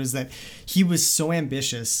episode, is that he was so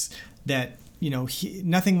ambitious that, you know,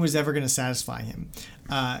 nothing was ever going to satisfy him.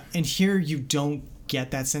 And here you don't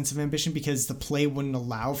get that sense of ambition because the play wouldn't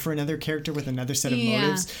allow for another character with another set of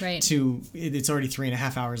motives. Right. It's already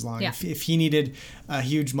 3.5 hours long. Yeah. If he needed a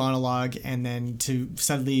huge monologue and then to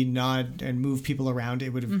suddenly nod and move people around,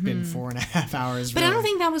 it would have been 4.5 hours. But really. I don't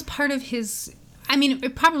think that was part of his. I mean,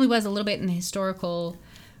 it probably was a little bit in the historical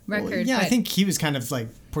record. Well, I think he was kind of like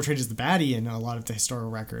portrayed as the baddie in a lot of the historical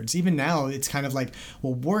records. Even now, it's kind of like,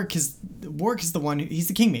 well, Warwick is the one. He's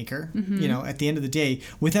the kingmaker. You know, at the end of the day,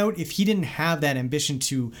 if he didn't have that ambition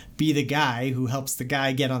to be the guy who helps the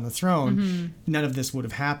guy get on the throne, none of this would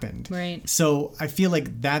have happened. Right. So I feel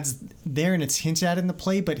like that's there and it's hinted at in the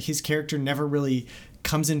play, but his character never really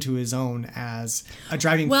comes into his own as a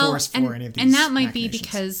driving force for any of these. And that might be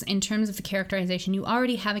because in terms of the characterization, you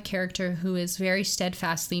already have a character who is very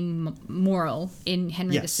steadfastly moral in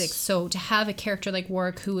Henry VI. So to have a character like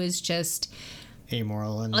Warwick who is just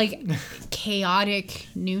amoral and like chaotic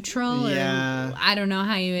neutral, or I don't know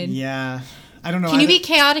how you would. Yeah. I don't know. Can you be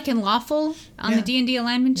chaotic and lawful on the D&D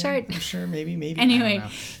alignment chart? I'm sure, maybe. Anyway,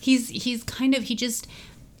 he's kind of,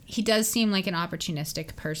 he does seem like an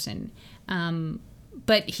opportunistic person.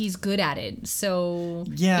 But he's good at it, so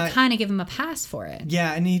you kind of give him a pass for it.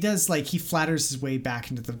 Yeah, and he does, like, he flatters his way back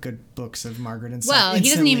into the good books of Margaret and stuff. Well, he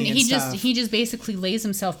doesn't even, he just basically lays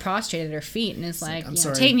himself prostrate at her feet and is like,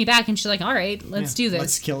 take me back, and she's like, all right, let's do this.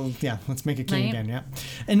 Let's make a king again,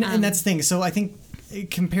 And that's the thing, so I think in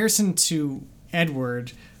comparison to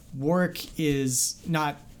Edward, Warwick is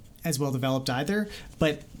not as well developed either,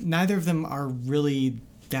 but neither of them are really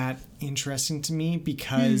that interesting to me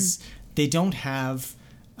because they don't have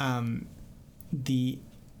the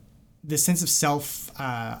sense of self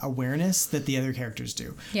awareness that the other characters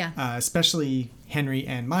do. Yeah. Especially Henry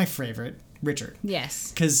and my favorite, Richard.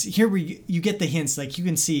 Yes. Because here you get the hints. Like you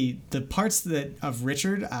can see the parts of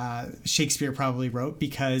Richard Shakespeare probably wrote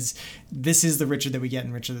because this is the Richard that we get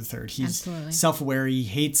in Richard III. He's self-aware. He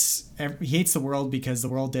hates the world because the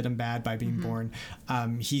world did him bad by being born.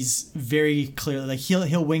 He's very clearly like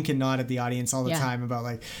he'll wink and nod at the audience all the time about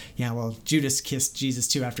like, well, Judas kissed Jesus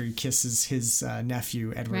too after he kisses his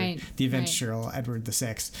nephew Edward, the eventual Edward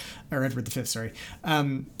VI or Edward V. Sorry.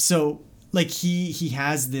 So. Like he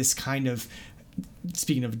has this kind of,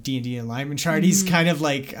 speaking of D&D alignment chart, he's kind of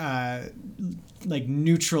like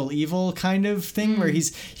neutral evil kind of thing where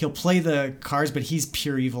he'll play the cards, but he's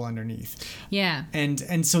pure evil underneath. Yeah.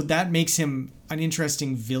 And so that makes him an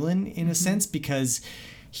interesting villain in a sense because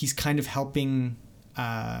he's kind of helping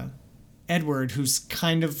Edward, who's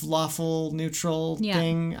kind of lawful, neutral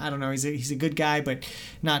thing. I don't know. He's a good guy, but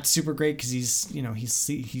not super great because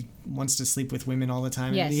he wants to sleep with women all the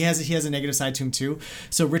time. Yes. And he has a negative side to him too.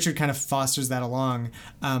 So Richard kind of fosters that along.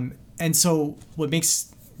 And so what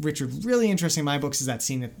makes Richard really interesting in my books is that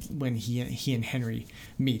scene when he and Henry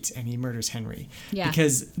meet and he murders Henry. Yeah.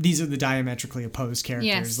 Because these are the diametrically opposed characters.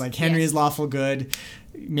 Yes. Like Henry is lawful good,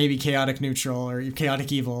 maybe chaotic neutral or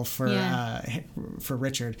chaotic evil for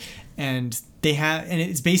Richard. And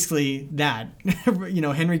it's basically that.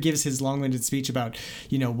 Henry gives his long-winded speech about,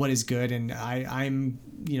 what is good and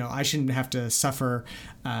I shouldn't have to suffer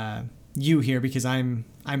you here because I'm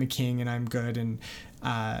a king and I'm good and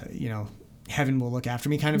heaven will look after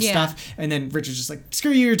me kind of stuff. And then Richard's just like,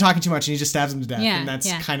 screw you, you're talking too much. And he just stabs him to death. And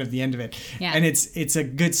that's kind of the end of it. Yeah. And it's a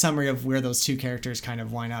good summary of where those two characters kind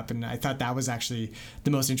of wind up. And I thought that was actually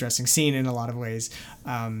the most interesting scene in a lot of ways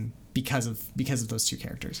because of those two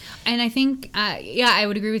characters. And I think, I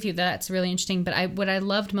would agree with you. That's really interesting. But what I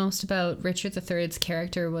loved most about Richard III's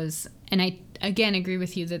character was, And I again agree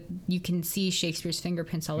with you that you can see Shakespeare's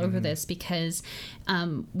fingerprints all over this, because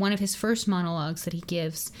one of his first monologues that he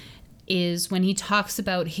gives is when he talks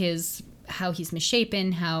about how he's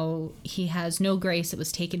misshapen, how he has no grace that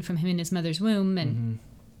was taken from him in his mother's womb, and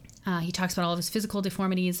he talks about all of his physical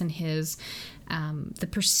deformities and his the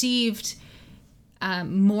perceived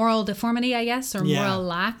moral deformity, I guess, or moral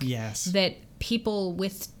lack that people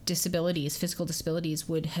with disabilities, physical disabilities,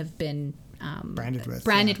 would have been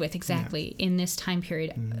branded with exactly in this time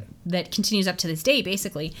period that continues up to this day,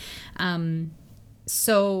 basically.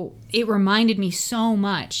 So it reminded me so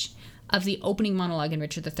much of the opening monologue in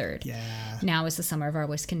Richard III. Now is the summer of our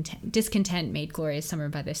discontent, made glorious summer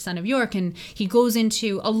by the son of York. And he goes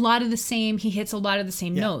into he hits a lot of the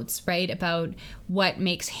same notes, right? About what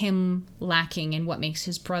makes him lacking and what makes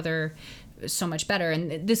his brother so much better.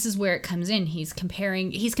 And this is where it comes in. He's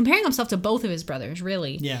comparing himself to both of his brothers,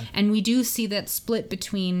 really. And we do see that split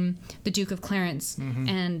between the Duke of Clarence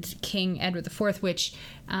and King Edward IV, which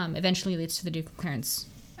eventually leads to the Duke of Clarence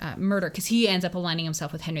murder, because he ends up aligning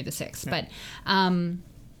himself with Henry VI, but and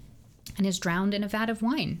is drowned in a vat of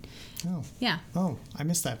wine. Oh, I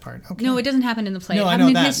missed that part. Okay. No, it doesn't happen in the play. No, I know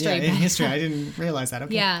in that. History, in history, I didn't realize that.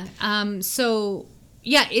 Okay. So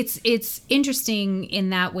it's interesting in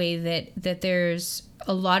that way that there's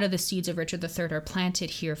a lot of the seeds of Richard III are planted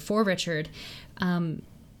here for Richard,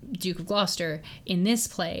 Duke of Gloucester, in this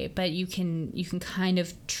play, but you can kind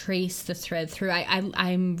of trace the thread through.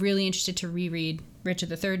 I'm really interested to reread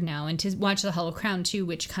Richard III now, and to watch The Hollow Crown too,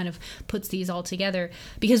 which kind of puts these all together,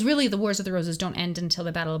 because really the Wars of the Roses don't end until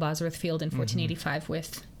the Battle of Bosworth Field in 1485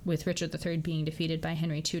 with Richard III being defeated by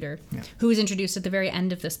Henry Tudor, who is introduced at the very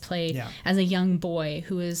end of this play as a young boy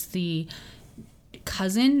who is the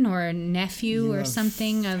cousin or nephew or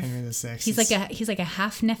something of Henry VI. He's like a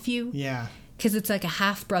half nephew. Because it's like a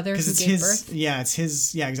half brother who gave birth. It's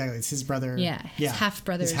his. Yeah, exactly. It's his brother. His half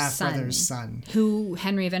brother's son. Who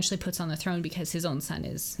Henry eventually puts on the throne because his own son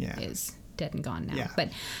is dead and gone now.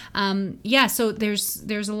 But so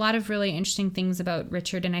there's a lot of really interesting things about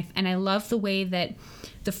Richard, and I love the way that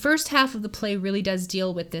the first half of the play really does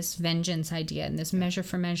deal with this vengeance idea and this measure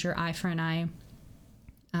for measure, eye for an eye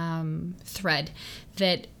thread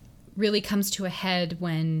that really comes to a head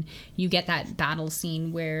when you get that battle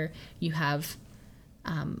scene where you have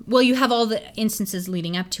you have all the instances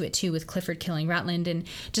leading up to it too, with Clifford killing Rutland and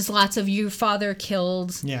just lots of your father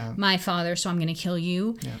killed my father, so I'm going to kill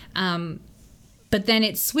you. But then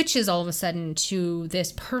it switches all of a sudden to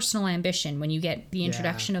this personal ambition when you get the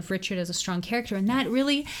introduction of Richard as a strong character. And that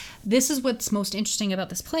really, this is what's most interesting about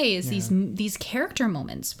this play, is these character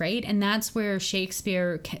moments, right? And that's where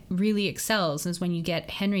Shakespeare really excels, is when you get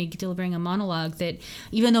Henry delivering a monologue that,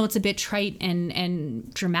 even though it's a bit trite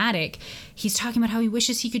and dramatic, he's talking about how he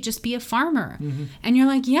wishes he could just be a farmer. And you're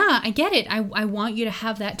like, yeah, I get it. I want you to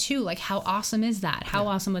have that too. Like, how awesome is that? How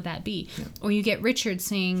awesome would that be? Or you get Richard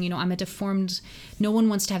saying, I'm a deformed... No one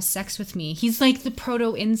wants to have sex with me. He's like the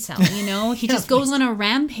proto-incel, He just goes on a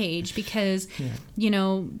rampage because,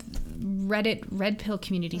 Reddit red pill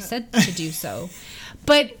community said to do so.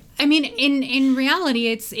 But I mean, in reality,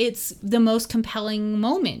 it's the most compelling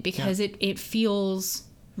moment because it feels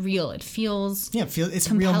real. It feels it's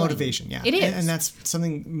compelling. Real motivation. Yeah, it is, and that's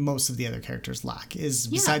something most of the other characters lack. Is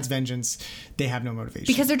besides vengeance, they have no motivation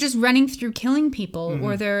because they're just running through killing people,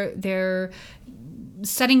 or they're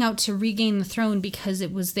setting out to regain the throne because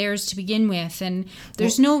it was theirs to begin with, and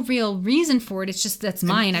there's no real reason for it. It's just, that's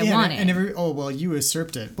mine. I want it. And you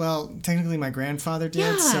usurped it. Well, technically my grandfather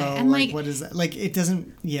did. So and what is that? Like, it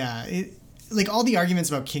doesn't. Like all the arguments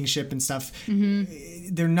about kingship and stuff,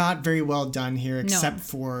 they're not very well done here, except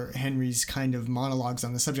for Henry's kind of monologues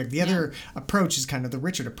on the subject. The other approach is kind of the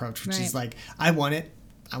Richard approach, which is like, I want it.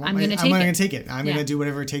 I'm going to take it. I'm going to do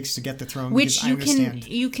whatever it takes to get the throne. Which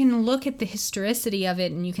you can look at the historicity of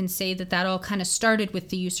it, and you can say that all kind of started with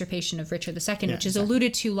the usurpation of Richard II, which is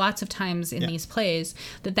alluded to lots of times in these plays.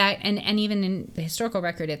 And even in the historical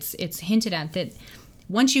record, it's hinted at that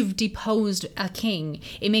once you've deposed a king,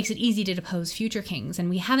 it makes it easy to depose future kings. And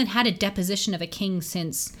we haven't had a deposition of a king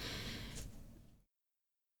since,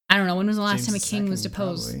 I don't know, when was the last time a king was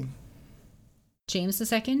deposed? Probably. James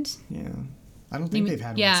II? Yeah. I don't think they've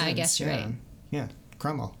had one since. I guess you're right. Yeah,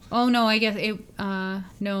 Cromwell. Oh, no, I guess it...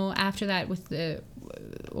 no, after that with the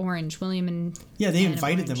Orange, William and... Yeah, they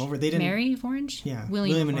invited them over. They didn't... Mary of Orange? Yeah,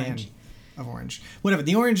 William and Anne of Orange. Whatever,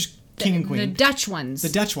 the Orange king and queen. The Dutch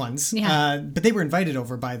ones. Yeah. But they were invited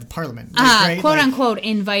over by the Parliament. Right? Quote unquote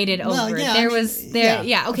invited over. Okay.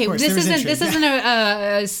 This isn't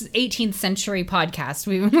a 18th century podcast.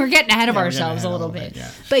 We're getting ahead of ourselves a little bit.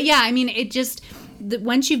 But yeah, I mean, it just...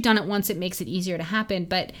 once you've done it once, it makes it easier to happen.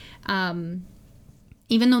 But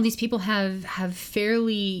even though these people have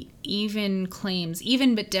fairly even claims,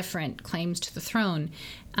 even but different claims to the throne,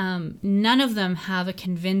 none of them have a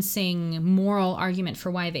convincing moral argument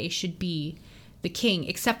for why they should be the king,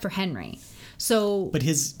 except for Henry. So, but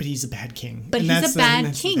he's a bad king. But he's a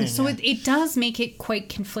bad king, so it does make it quite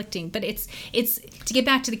conflicting. But it's to get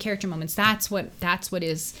back to the character moments. That's what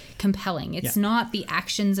is compelling. It's not the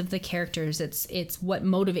actions of the characters. It's what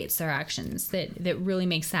motivates their actions that really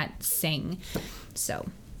makes that sing. So.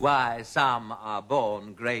 Why, some are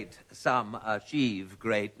born great, some achieve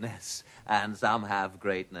greatness, and some have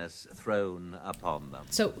greatness thrown upon them.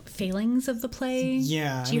 So, failings of the play?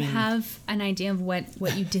 Yeah. Do you have an idea of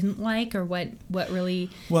what you didn't like, or what really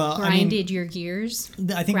grinded your gears?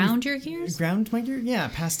 I think ground your gears? Ground my gears? Yeah,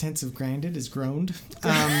 past tense of grinded is groaned.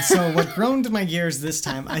 So what groaned my gears this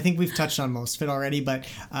time, I think we've touched on most of it already, but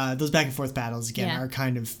those back and forth battles, again, are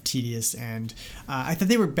kind of tedious, and I thought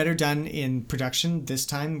they were better done in production this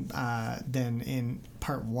time than in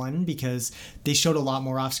part one, because they showed a lot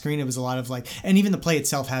more off screen. It was a lot of and even the play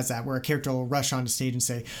itself has that, where a character will rush onto stage and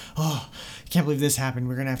say, "Oh, I can't believe this happened.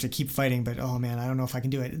 We're gonna have to keep fighting, but oh man, I don't know if I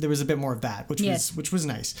can do it." There was a bit more of that, which was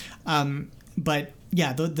nice. But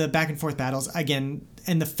yeah, the back and forth battles again,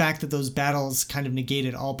 and the fact that those battles kind of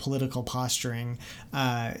negated all political posturing.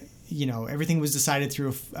 Everything was decided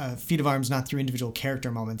through a feat of arms, not through individual character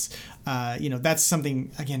moments. That's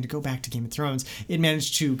something, again, to go back to Game of Thrones, it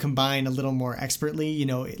managed to combine a little more expertly.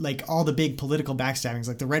 All the big political backstabbings,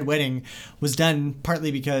 like the Red Wedding, was done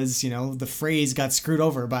partly because, the Freys got screwed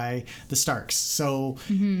over by the Starks. So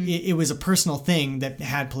it was a personal thing that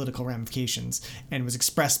had political ramifications and was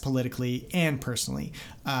expressed politically and personally.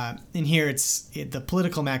 And here the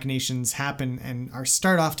political machinations happen and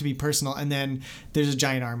start off to be personal, and then there's a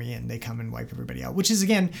giant army and they come and wipe everybody out, which is,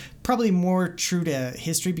 again, probably more true to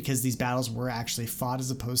history, because these battles were actually fought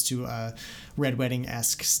as opposed to a Red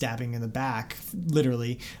Wedding-esque stabbing in the back,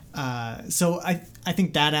 literally. So I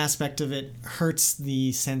think that aspect of it hurts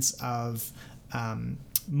the sense of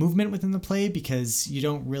movement within the play, because you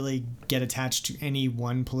don't really get attached to any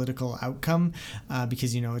one political outcome,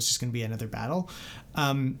 because it's just going to be another battle.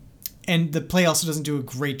 And the play also doesn't do a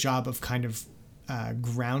great job of kind of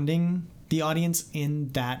grounding the audience in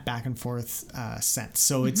that back and forth sense.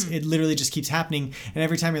 So it literally just keeps happening, and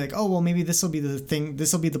every time you're like, oh well, maybe this will be the thing,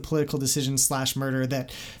 this will be the political decision / murder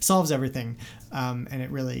that solves everything, and it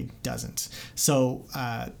really doesn't. So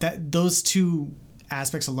that those two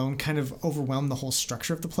aspects alone kind of overwhelm the whole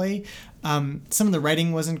structure of the play. Some of the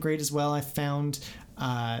writing wasn't great as well, I found.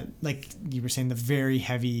 Like you were saying, the very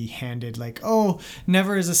heavy-handed,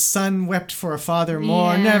 never has a son wept for a father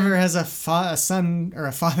more, never has a son or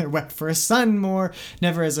a father wept for a son more,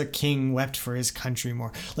 never has a king wept for his country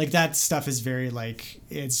more. That stuff is very,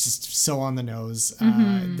 it's just so on the nose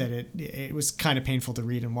that it was kind of painful to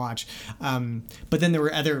read and watch. But then there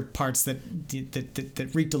were other parts that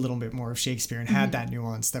reeked a little bit more of Shakespeare and had that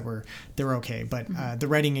nuance that were okay. But the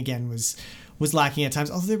writing, again, was lacking at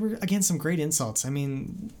times, although there were, again, some great insults. I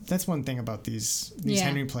mean, that's one thing about these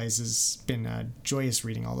Henry plays, has been joyous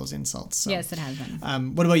reading all those insults. So. Yes, it has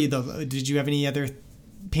been. What about you, though? Did you have any other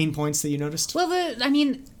pain points that you noticed? Well,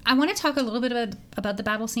 I want to talk a little bit about the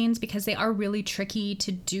battle scenes, because they are really tricky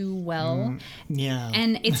to do well.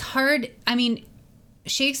 And it's hard. I mean,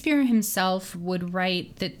 Shakespeare himself would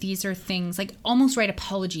write that these are things, almost write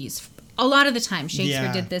apologies. A lot of the time,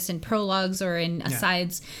 Shakespeare did this in prologues or in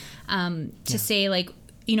asides, to say,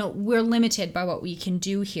 we're limited by what we can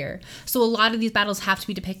do here. So a lot of these battles have to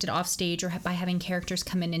be depicted off stage, or by having characters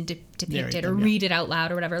come in and depict it, or read it out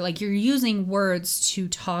loud, or whatever. You're using words to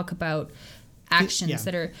talk about actions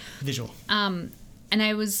that are visual. And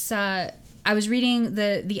I was reading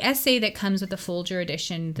the essay that comes with the Folger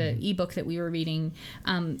edition, the ebook that we were reading,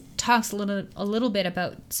 talks a little bit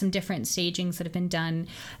about some different stagings that have been done,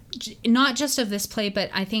 not just of this play, but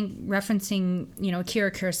I think referencing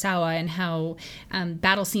Akira Kurosawa, and how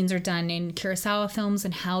battle scenes are done in Kurosawa films,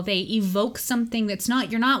 and how they evoke something that's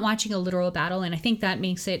you're not watching a literal battle. And I think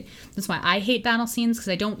that's why I hate battle scenes, because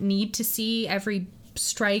I don't need to see every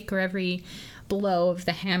strike or every blow of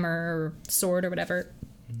the hammer or sword or whatever.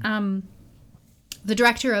 The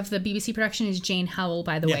director of the BBC production is Jane Howell,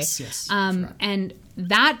 by the way. Yes. And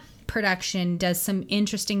that production does some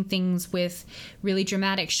interesting things with really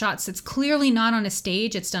dramatic shots. It's clearly not on a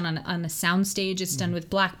stage. It's done on a sound stage. It's done with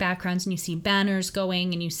black backgrounds, and you see banners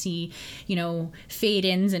going, and you see, fade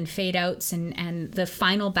ins and fade outs, and the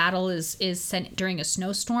final battle is set during a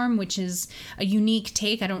snowstorm, which is a unique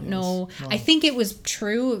take. I don't know. Well, I think it was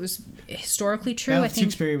true. It was historically true. Battle I of think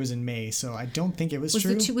Tewkesbury was in May, so I don't think it was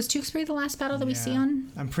true. Was Tewkesbury the last battle that we see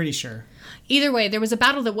on? I'm pretty sure. Either way, there was a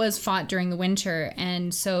battle that was fought during the winter,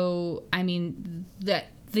 and so even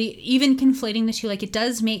conflating the two, like, it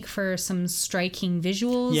does make for some striking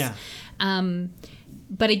visuals. Yeah.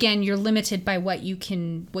 But again, you're limited by what you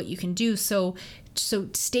can do. So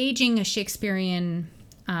staging a Shakespearean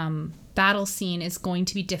battle scene is going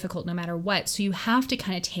to be difficult no matter what. So you have to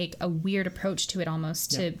kind of take a weird approach to it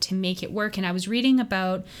almost to make it work. And I was reading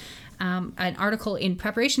about an article in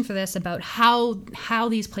preparation for this about how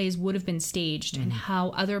these plays would have been staged and how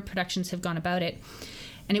other productions have gone about it.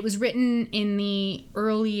 And it was written in the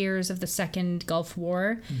early years of the Second Gulf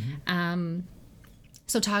War.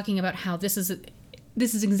 So talking about how this is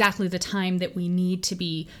exactly the time that we need to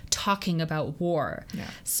be talking about war. Yeah.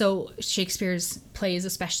 So Shakespeare's plays,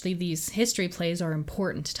 especially these history plays, are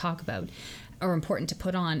important to talk about, or important to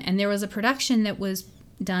put on. And there was a production that was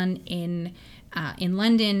done in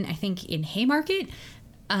London, I think in Haymarket,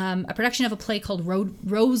 a production of a play called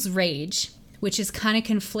Rose Rage, which is kind of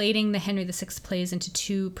conflating the Henry VI plays into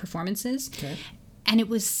two performances. Okay. And it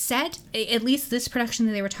was set, at least this production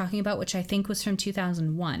that they were talking about, which I think was from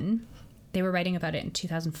 2001. They were writing about it in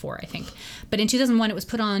 2004, I think. But in 2001, it was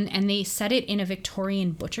put on, and they set it in a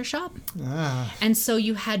Victorian butcher shop. And so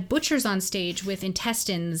you had butchers on stage with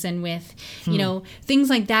intestines and with, things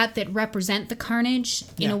like that represent the carnage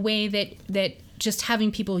in a way that just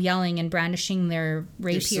having people yelling and brandishing their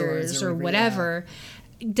rapiers or whatever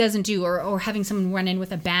doesn't do, or having someone run in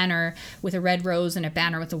with a banner with a red rose and a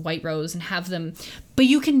banner with a white rose and have them. But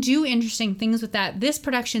you can do interesting things with that. This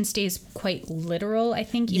production stays quite literal, I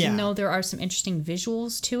think, even though there are some interesting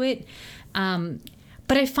visuals to it.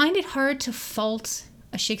 But I find it hard to fault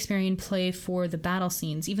a Shakespearean play for the battle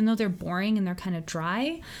scenes, even though they're boring and they're kind of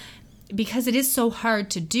dry, because it is so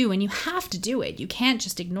hard to do, and you have to do it. You can't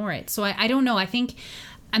just ignore it. So I don't know. I think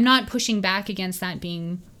I'm not pushing back against that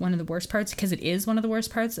being one of the worst parts, because it is one of the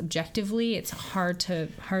worst parts. Objectively, it's hard to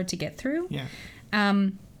get through. Yeah.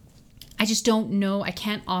 I just don't know. I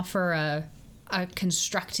can't offer a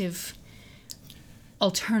constructive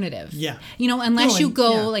alternative. Yeah. Unless you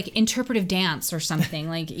go like interpretive dance or something,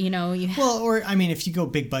 like, Well, or I mean, if you go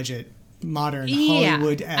big budget, modern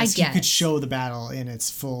Hollywood-esque, you could show the battle in its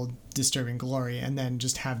full disturbing glory, and then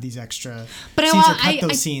just have these extra scenes or cut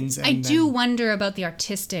those scenes. And I do wonder about the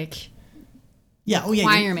artistic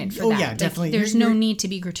requirement for that. Yeah, definitely. There's no need to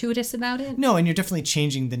be gratuitous about it. No, and you're definitely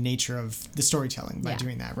changing the nature of the storytelling by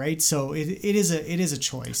doing that, right? So it is a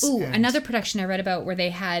choice. Ooh, another production I read about where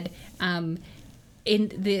they had in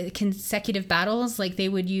the consecutive battles, like they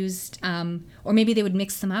would use, or maybe they would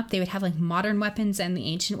mix them up. They would have like modern weapons and the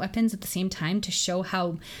ancient weapons at the same time to show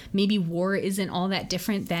how maybe war isn't all that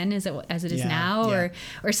different then as it is now,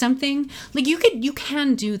 or something. Like you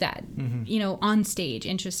can do that, on stage,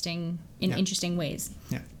 interesting ways.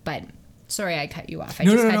 Yeah. But sorry, I cut you off. I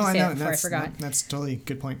just had to say it before I forgot. That's totally a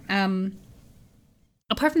good point.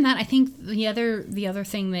 Apart from that, I think the other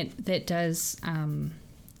thing that does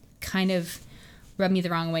kind of rub me the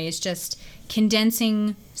wrong way is just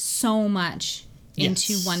condensing so much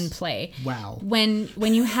into one play. Wow. When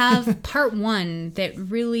you have part one that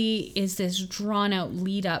really is this drawn out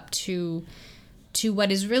lead up to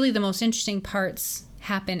what is really the most interesting parts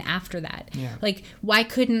happen after that. Yeah. Like why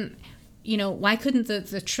couldn't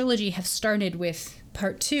the trilogy have started with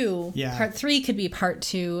part two? Yeah. Part three could be part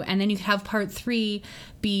two, and then you could have part three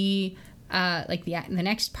be the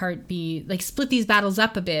next part be like split these battles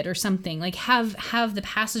up a bit or something, like have the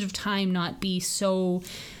passage of time not be so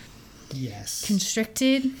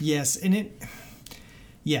constricted. There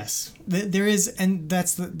is, and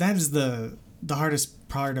that is the hardest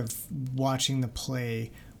part of watching the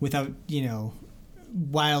play without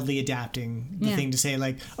wildly adapting the thing to say,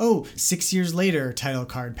 like, 6 years later title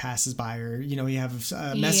card passes by, or you have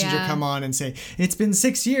a messenger come on and say it's been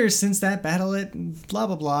 6 years since that battle at blah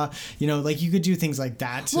blah blah, like you could do things like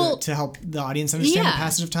that to help the audience understand the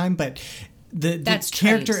passage of time, but the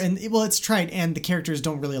character trite. And well, it's trite, and the characters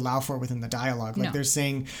don't really allow for it within the dialogue. Like they're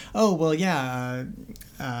saying,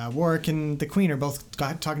 Warwick and the Queen are both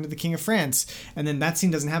talking to the King of France, and then that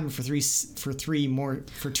scene doesn't happen for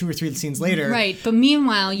 2 or 3 scenes later. Right, but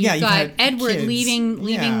meanwhile you've got Edward kids.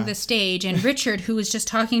 leaving the stage, and Richard, who was just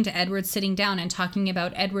talking to Edward, sitting down and talking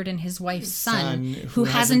about Edward and his wife's son who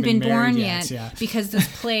hasn't been born yet because this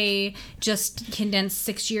play just condensed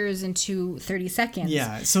 6 years into 30 seconds.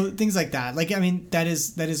 Yeah, so things like that. Like, I mean, that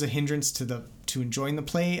is a hindrance to enjoying the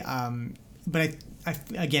play. But I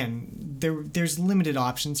again, there's limited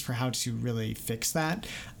options for how to really fix that.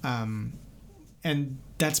 And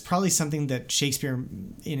that's probably something that Shakespeare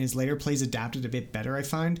in his later plays adapted a bit better, I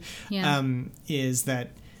find. Yeah. Is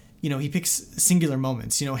that, he picks singular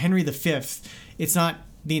moments. Henry V, it's not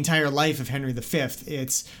the entire life of Henry V.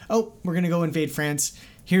 It's, we're going to go invade France.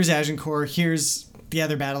 Here's Agincourt. Here's the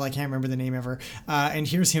other battle. I can't remember the name ever. And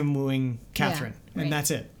here's him wooing Catherine. Right. And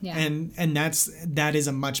that's it. Yeah. And that is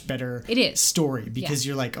a much better story, because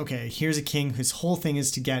you're like, okay, here's a king whose whole thing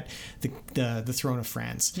is to get the throne of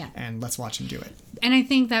France, and let's watch him do it. And I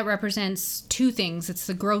think that represents two things. It's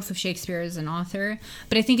the growth of Shakespeare as an author,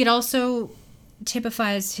 but I think it also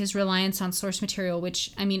typifies his reliance on source material,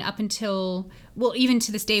 which, I mean, up until, well, even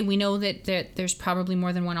to this day, we know that there's probably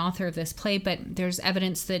more than one author of this play, but there's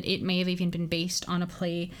evidence that it may have even been based on a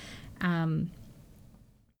play by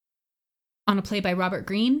Robert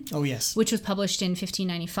Greene. Oh, yes. Which was published in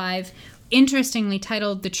 1595, interestingly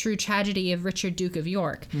titled The True Tragedy of Richard, Duke of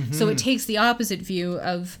York. Mm-hmm. So it takes the opposite view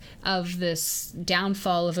of this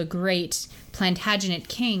downfall of a great Plantagenet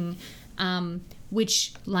king,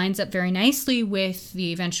 which lines up very nicely with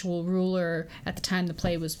the eventual ruler at the time the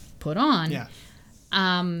play was put on. Yeah.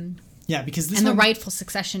 Because this and one, the rightful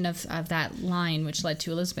succession of that line, which led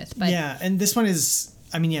to Elizabeth. But and this one is,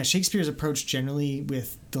 I mean, Shakespeare's approach generally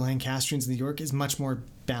with the Lancastrians and the York is much more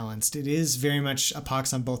balanced. It is very much a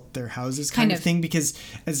pox on both their houses kind of thing, because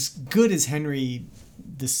as good as Henry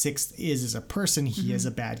VI is as a person, he is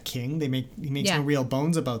a bad king. He makes no real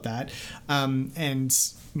bones about that. And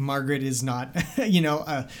Margaret is not,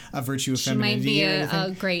 a virtue of femininity. She might be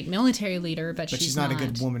a great military leader, but she's not a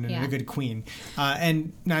good woman and a good queen.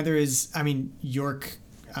 And neither is, York.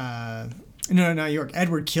 No, not York.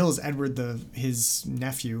 Edward kills his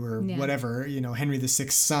nephew or whatever, Henry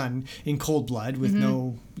VI's son in cold blood with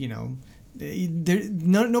no,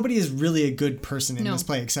 nobody is really a good person in this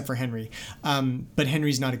play except for Henry. But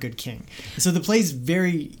Henry's not a good king. So the play's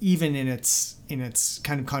very even in its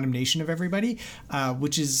kind of condemnation of everybody,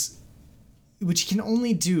 which you can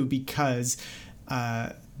only do because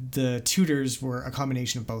the Tudors were a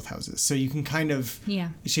combination of both houses. So you can kind of...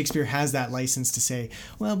 Shakespeare has that license to say,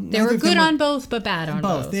 well... They were good on both, but bad on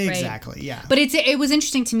both. Exactly, right? But it was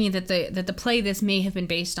interesting to me that the play this may have been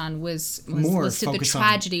based on was listed the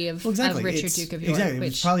tragedy of Richard, Duke of York. Exactly,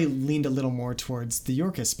 which probably leaned a little more towards the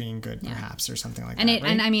Yorkists being good, perhaps, or something like that, right?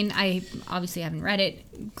 And I mean, I obviously haven't read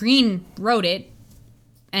it. Greene wrote it,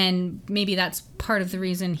 and maybe that's part of the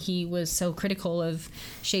reason he was so critical of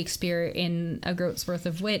Shakespeare in A Groat's Worth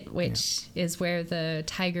of Wit, which is where the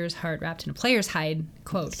tiger's heart wrapped in a player's hide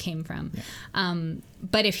quote came from. Yeah.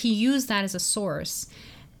 But if he used that as a source,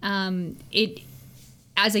 it,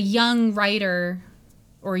 as a young writer,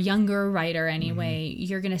 or younger writer anyway,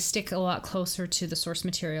 you're going to stick a lot closer to the source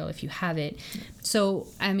material if you have it. So,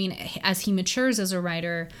 I mean, as he matures as a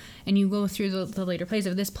writer, and you go through the later plays,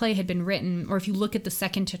 if this play had been written, or if you look at the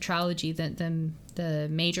second tetralogy, the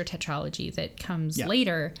major tetralogy that comes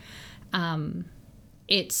later,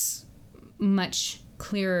 it's much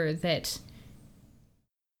clearer that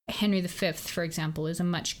Henry V, for example, is a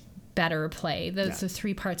much better play. The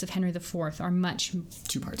 3 parts of Henry IV are much...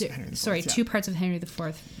 2 parts of Henry IV. Sorry, 2 parts of Henry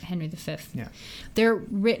IV, Henry V. Yeah. They're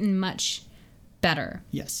written much better.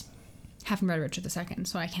 Yes. Haven't read Richard II,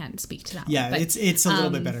 so I can't speak to that one. But, it's a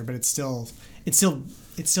little bit better, but it's still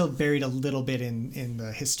buried a little bit in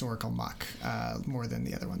the historical muck, more than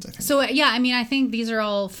the other ones, I think. So I mean, I think these are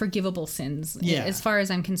all forgivable sins. Yeah. As far as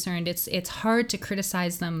I'm concerned, it's hard to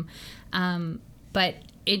criticize them, but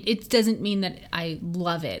it doesn't mean that I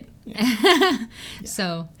love it. Yeah.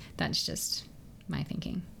 So that's just my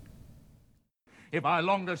thinking. If I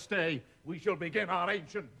longer stay, we shall begin our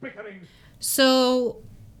ancient bickering. So,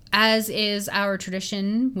 as is our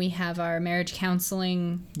tradition, we have our marriage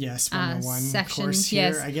counseling 101 section. Course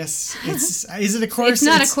here. I guess is it a course? It's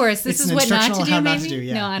not a course. This is what not to do, maybe?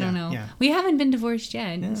 Yeah, no, I don't know. Yeah. We haven't been divorced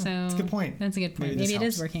yet, so... That's a good point. That's a good point. Maybe it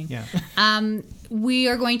is working. Yeah. We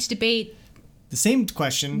are going to debate... The same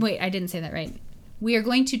question. Wait, I didn't say that right. We are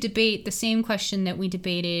going to debate the same question that we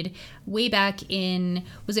debated way back in...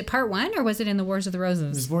 Was it part 1 or was it in the Wars of the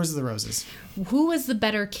Roses? It was Wars of the Roses. Who was the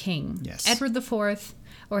better king? Yes. Edward IV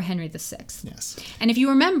or Henry VI. Yes. And if you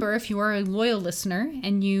remember, if you are a loyal listener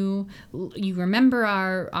and you remember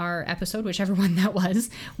our episode, whichever one that was,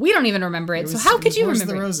 we don't even remember it. So how could you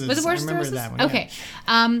remember it? Was it Wars of the Roses? That one, okay.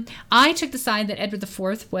 Yeah. I took the side that Edward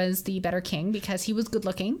IV was the better king because he was good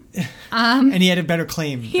looking. And he had a better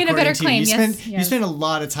claim. He had a better claim, You spent a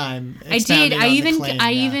lot of time expounding I did. on the claim,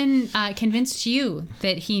 I even convinced you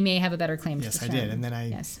that he may have a better claim to the throne. Yes, I did. And then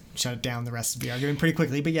I shut down the rest of the argument pretty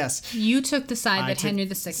quickly. But yes. You took the side that Henry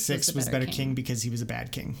VI was the better king because he was a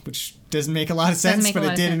bad king, which doesn't make a lot of sense, but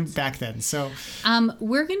it did back then. So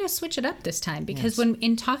we're going to switch it up this time because when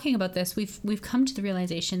in talking about this, we've come to the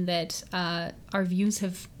realization that our views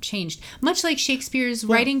have changed. Much like Shakespeare's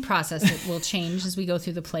writing process that will change as we go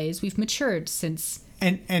through the plays. We've matured since...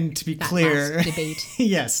 And to be clear, debate.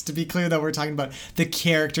 Yes, to be clear though, we're talking about the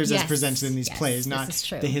characters as presented in these plays, not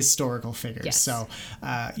the historical figures. Yes. So,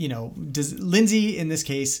 does Lindsay, in this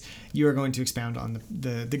case, you are going to expound on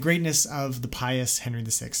the greatness of the pious Henry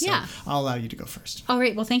VI. So I'll allow you to go first. All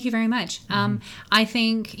right. Well, thank you very much. I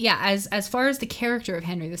think, as far as the character of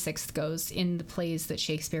Henry VI goes in the plays that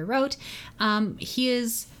Shakespeare wrote,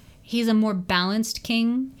 he's a more balanced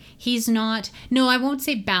king. He's not... No, I won't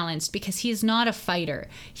say balanced because he is not a fighter.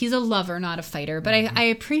 He's a lover, not a fighter. But I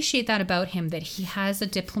appreciate that about him, that he has a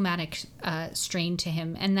diplomatic strain to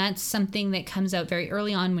him. And that's something that comes out very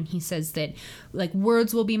early on when he says that, like,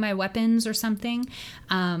 words will be my weapons or something.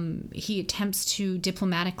 He attempts to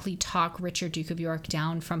diplomatically talk Richard, Duke of York,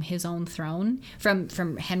 down from his own throne,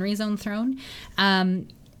 from Henry's own throne.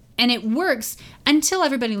 And it works until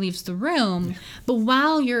everybody leaves the room. But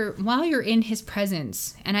while you're in his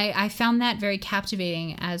presence, and I found that very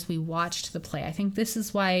captivating as we watched the play. I think this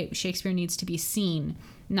is why Shakespeare needs to be seen,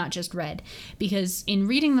 not just read. Because in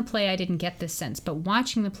reading the play, I didn't get this sense. But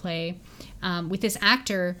watching the play with this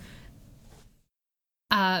actor,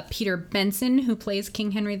 Peter Benson, who plays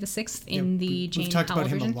King Henry VI in the Jane Howell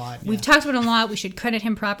version. About him a lot. We've talked about him a lot. We should credit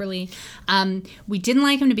him properly. We didn't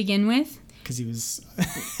like him to begin with. Because he was,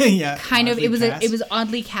 kind of. It was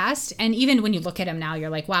oddly cast, and even when you look at him now, you're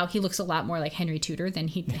like, wow, he looks a lot more like Henry Tudor than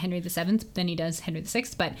Henry VII than he does Henry VI.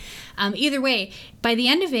 But either way, by the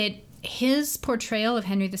end of it, his portrayal of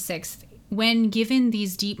Henry VI, when given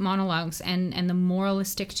these deep monologues and the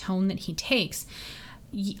moralistic tone that he takes,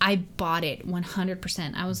 I bought it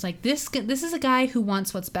 100%. I was like, this is a guy who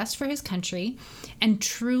wants what's best for his country and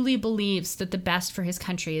truly believes that the best for his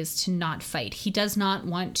country is to not fight. He does not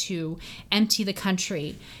want to empty the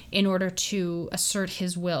country in order to assert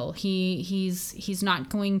his will. He's not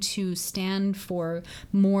going to stand for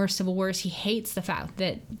more civil wars. He hates the fact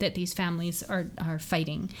that these families are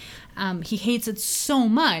fighting. He hates it so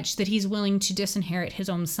much that he's willing to disinherit his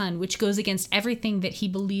own son, which goes against everything that he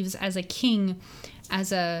believes as a king,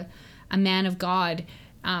 as a man of God,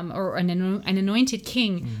 or an anointed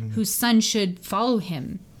king whose son should follow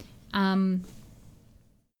him.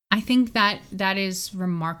 I think that is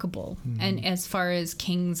remarkable. And as far as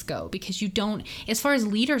kings go, as far as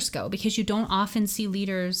leaders go, because you don't often see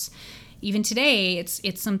leaders. Even today,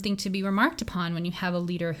 it's something to be remarked upon when you have a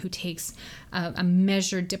leader who takes a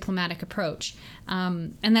measured diplomatic approach.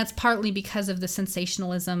 And that's partly because of the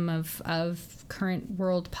sensationalism of current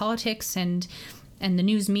world politics and the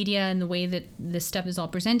news media and the way that this stuff is all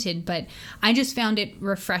presented. But I just found it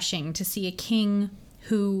refreshing to see a king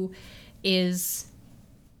who is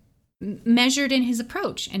measured in his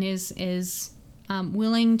approach and is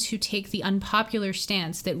willing to take the unpopular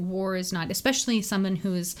stance that war is not, especially someone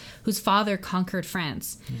whose father conquered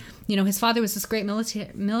France. You know, his father was this great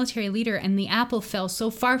military leader, and the apple fell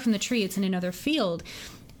so far from the tree it's in another field.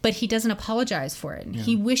 But he doesn't apologize for it. Yeah.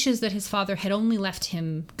 He wishes that his father had only left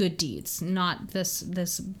him good deeds, not this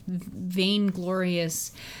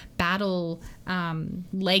vainglorious battle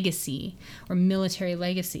legacy or military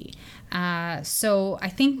legacy. So I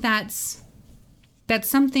think that's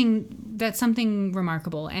something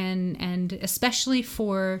remarkable, and especially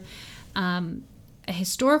for a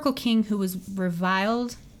historical king who was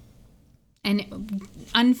reviled and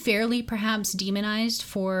unfairly perhaps demonized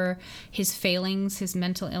for his failings, his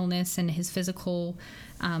mental illness, and his physical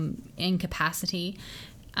incapacity.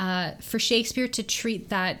 For Shakespeare to treat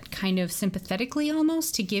that kind of sympathetically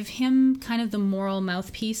almost, to give him kind of the moral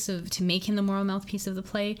mouthpiece to make him the moral mouthpiece of the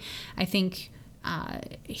play, I think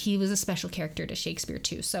he was a special character to Shakespeare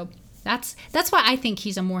too. So that's why I think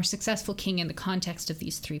he's a more successful king in the context of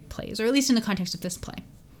these three plays, or at least in the context of this play.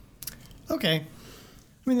 Okay. I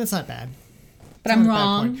mean, that's not bad. But I'm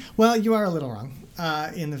wrong. Well, you are a little wrong.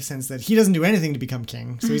 in the sense that he doesn't do anything to become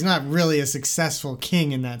king. So he's not really a successful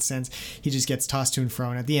king in that sense. He just gets tossed to and fro.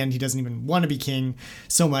 And at the end, he doesn't even want to be king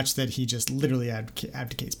so much that he just literally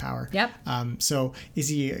abdicates power. Yep. So is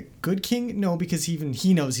he a good king? No, because even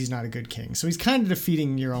he knows he's not a good king. So he's kind of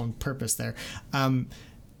defeating your own purpose there.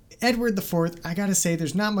 Edward IV, I gotta say,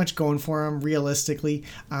 there's not much going for him realistically,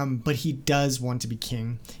 but he does want to be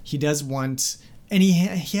king. He does want, and he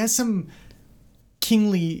has some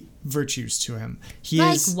kingly virtues to him.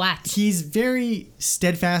 What? He's very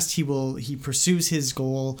steadfast. He pursues his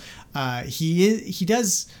goal. He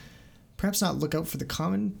does perhaps not look out for the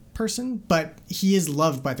common person, but he is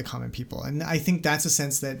loved by the common people, and I think that's a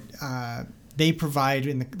sense that they provide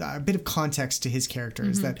a bit of context to his character,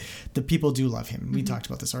 is that the people do love him. We talked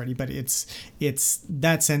about this already, but it's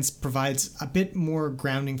that sense provides a bit more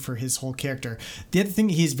grounding for his whole character. The other thing,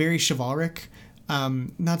 he's very chivalric.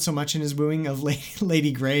 Not so much in his wooing of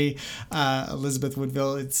Lady Grey, Elizabeth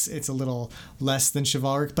Woodville. It's a little less than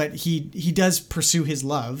chivalric, but he does pursue his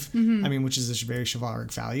love. I mean, which is a very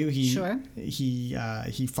chivalric value. He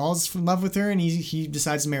falls in love with her, and he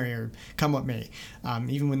decides to marry her, come what may,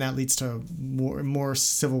 even when that leads to more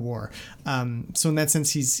civil war. So in that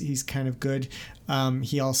sense, he's kind of good.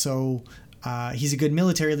 He also he's a good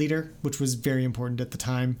military leader, which was very important at the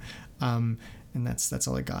time. And that's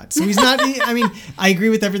all I got. So he's not. I mean, I agree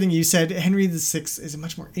with everything you said. Henry VI is a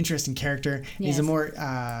much more interesting character. Yes.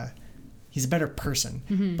 He's a better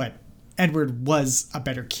person. But Edward was a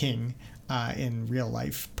better king in real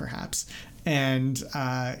life, perhaps. And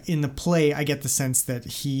in the play, I get the sense that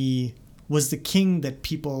he was the king that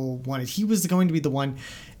people wanted. He was going to be the one.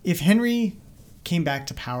 If Henry came back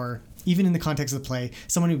to power, even in the context of the play,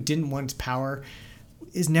 someone who didn't want power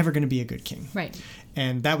is never going to be a good king. Right.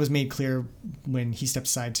 And that was made clear when he stepped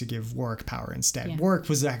aside to give Warwick power instead. Yeah. Warwick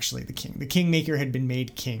was actually the king. The kingmaker had been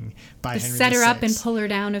made king by Henry VI. The setter up and puller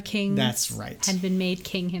down of kings. That's right. Had been made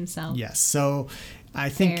king himself. Yes. So I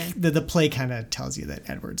think the play kind of tells you that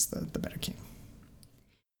Edward's the better king.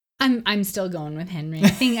 I'm still going with Henry. I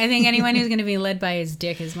think anyone who's going to be led by his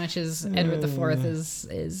dick as much as Edward IV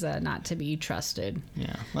is not to be trusted.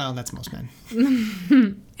 Yeah. Well, that's most men.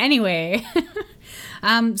 Anyway.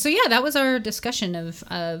 So yeah, that was our discussion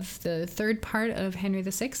of the third part of Henry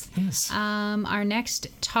VI. Yes. Our next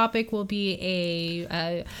topic will be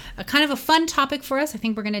a kind of a fun topic for us. I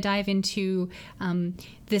think we're going to dive into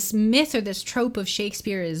this myth or this trope of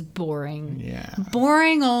Shakespeare is boring. Yeah.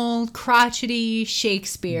 Boring old crotchety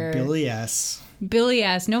Shakespeare. Billy S. Billy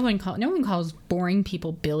S. No one calls boring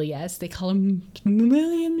people Billy S. They call him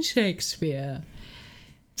William Shakespeare.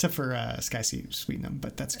 Except for Sky Sweetenham,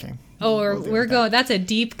 but that's okay. We're going. That's a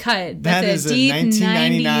deep cut. That is a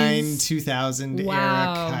 1999, 90s. 2000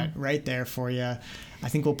 era cut right there for you. I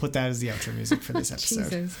think we'll put that as the outro music for this episode.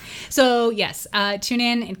 Jesus. So yes, tune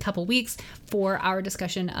in a couple weeks for our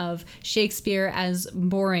discussion of Shakespeare as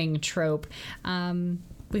boring trope.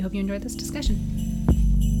 We hope you enjoyed this discussion.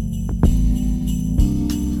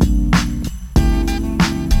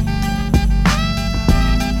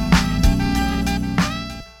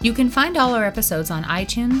 You can find all our episodes on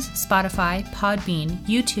iTunes, Spotify, Podbean,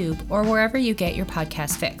 YouTube, or wherever you get your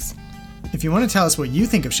podcast fix. If you want to tell us what you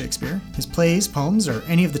think of Shakespeare, his plays, poems, or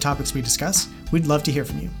any of the topics we discuss, we'd love to hear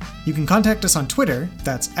from you. You can contact us on Twitter,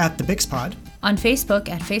 that's @TheBixPod, on Facebook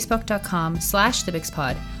at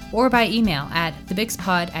facebook.com/TheBixPod, or by email at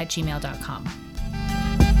thebixpod@gmail.com.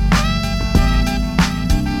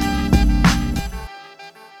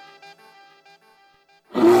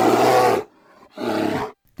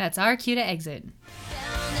 That's our cue to exit.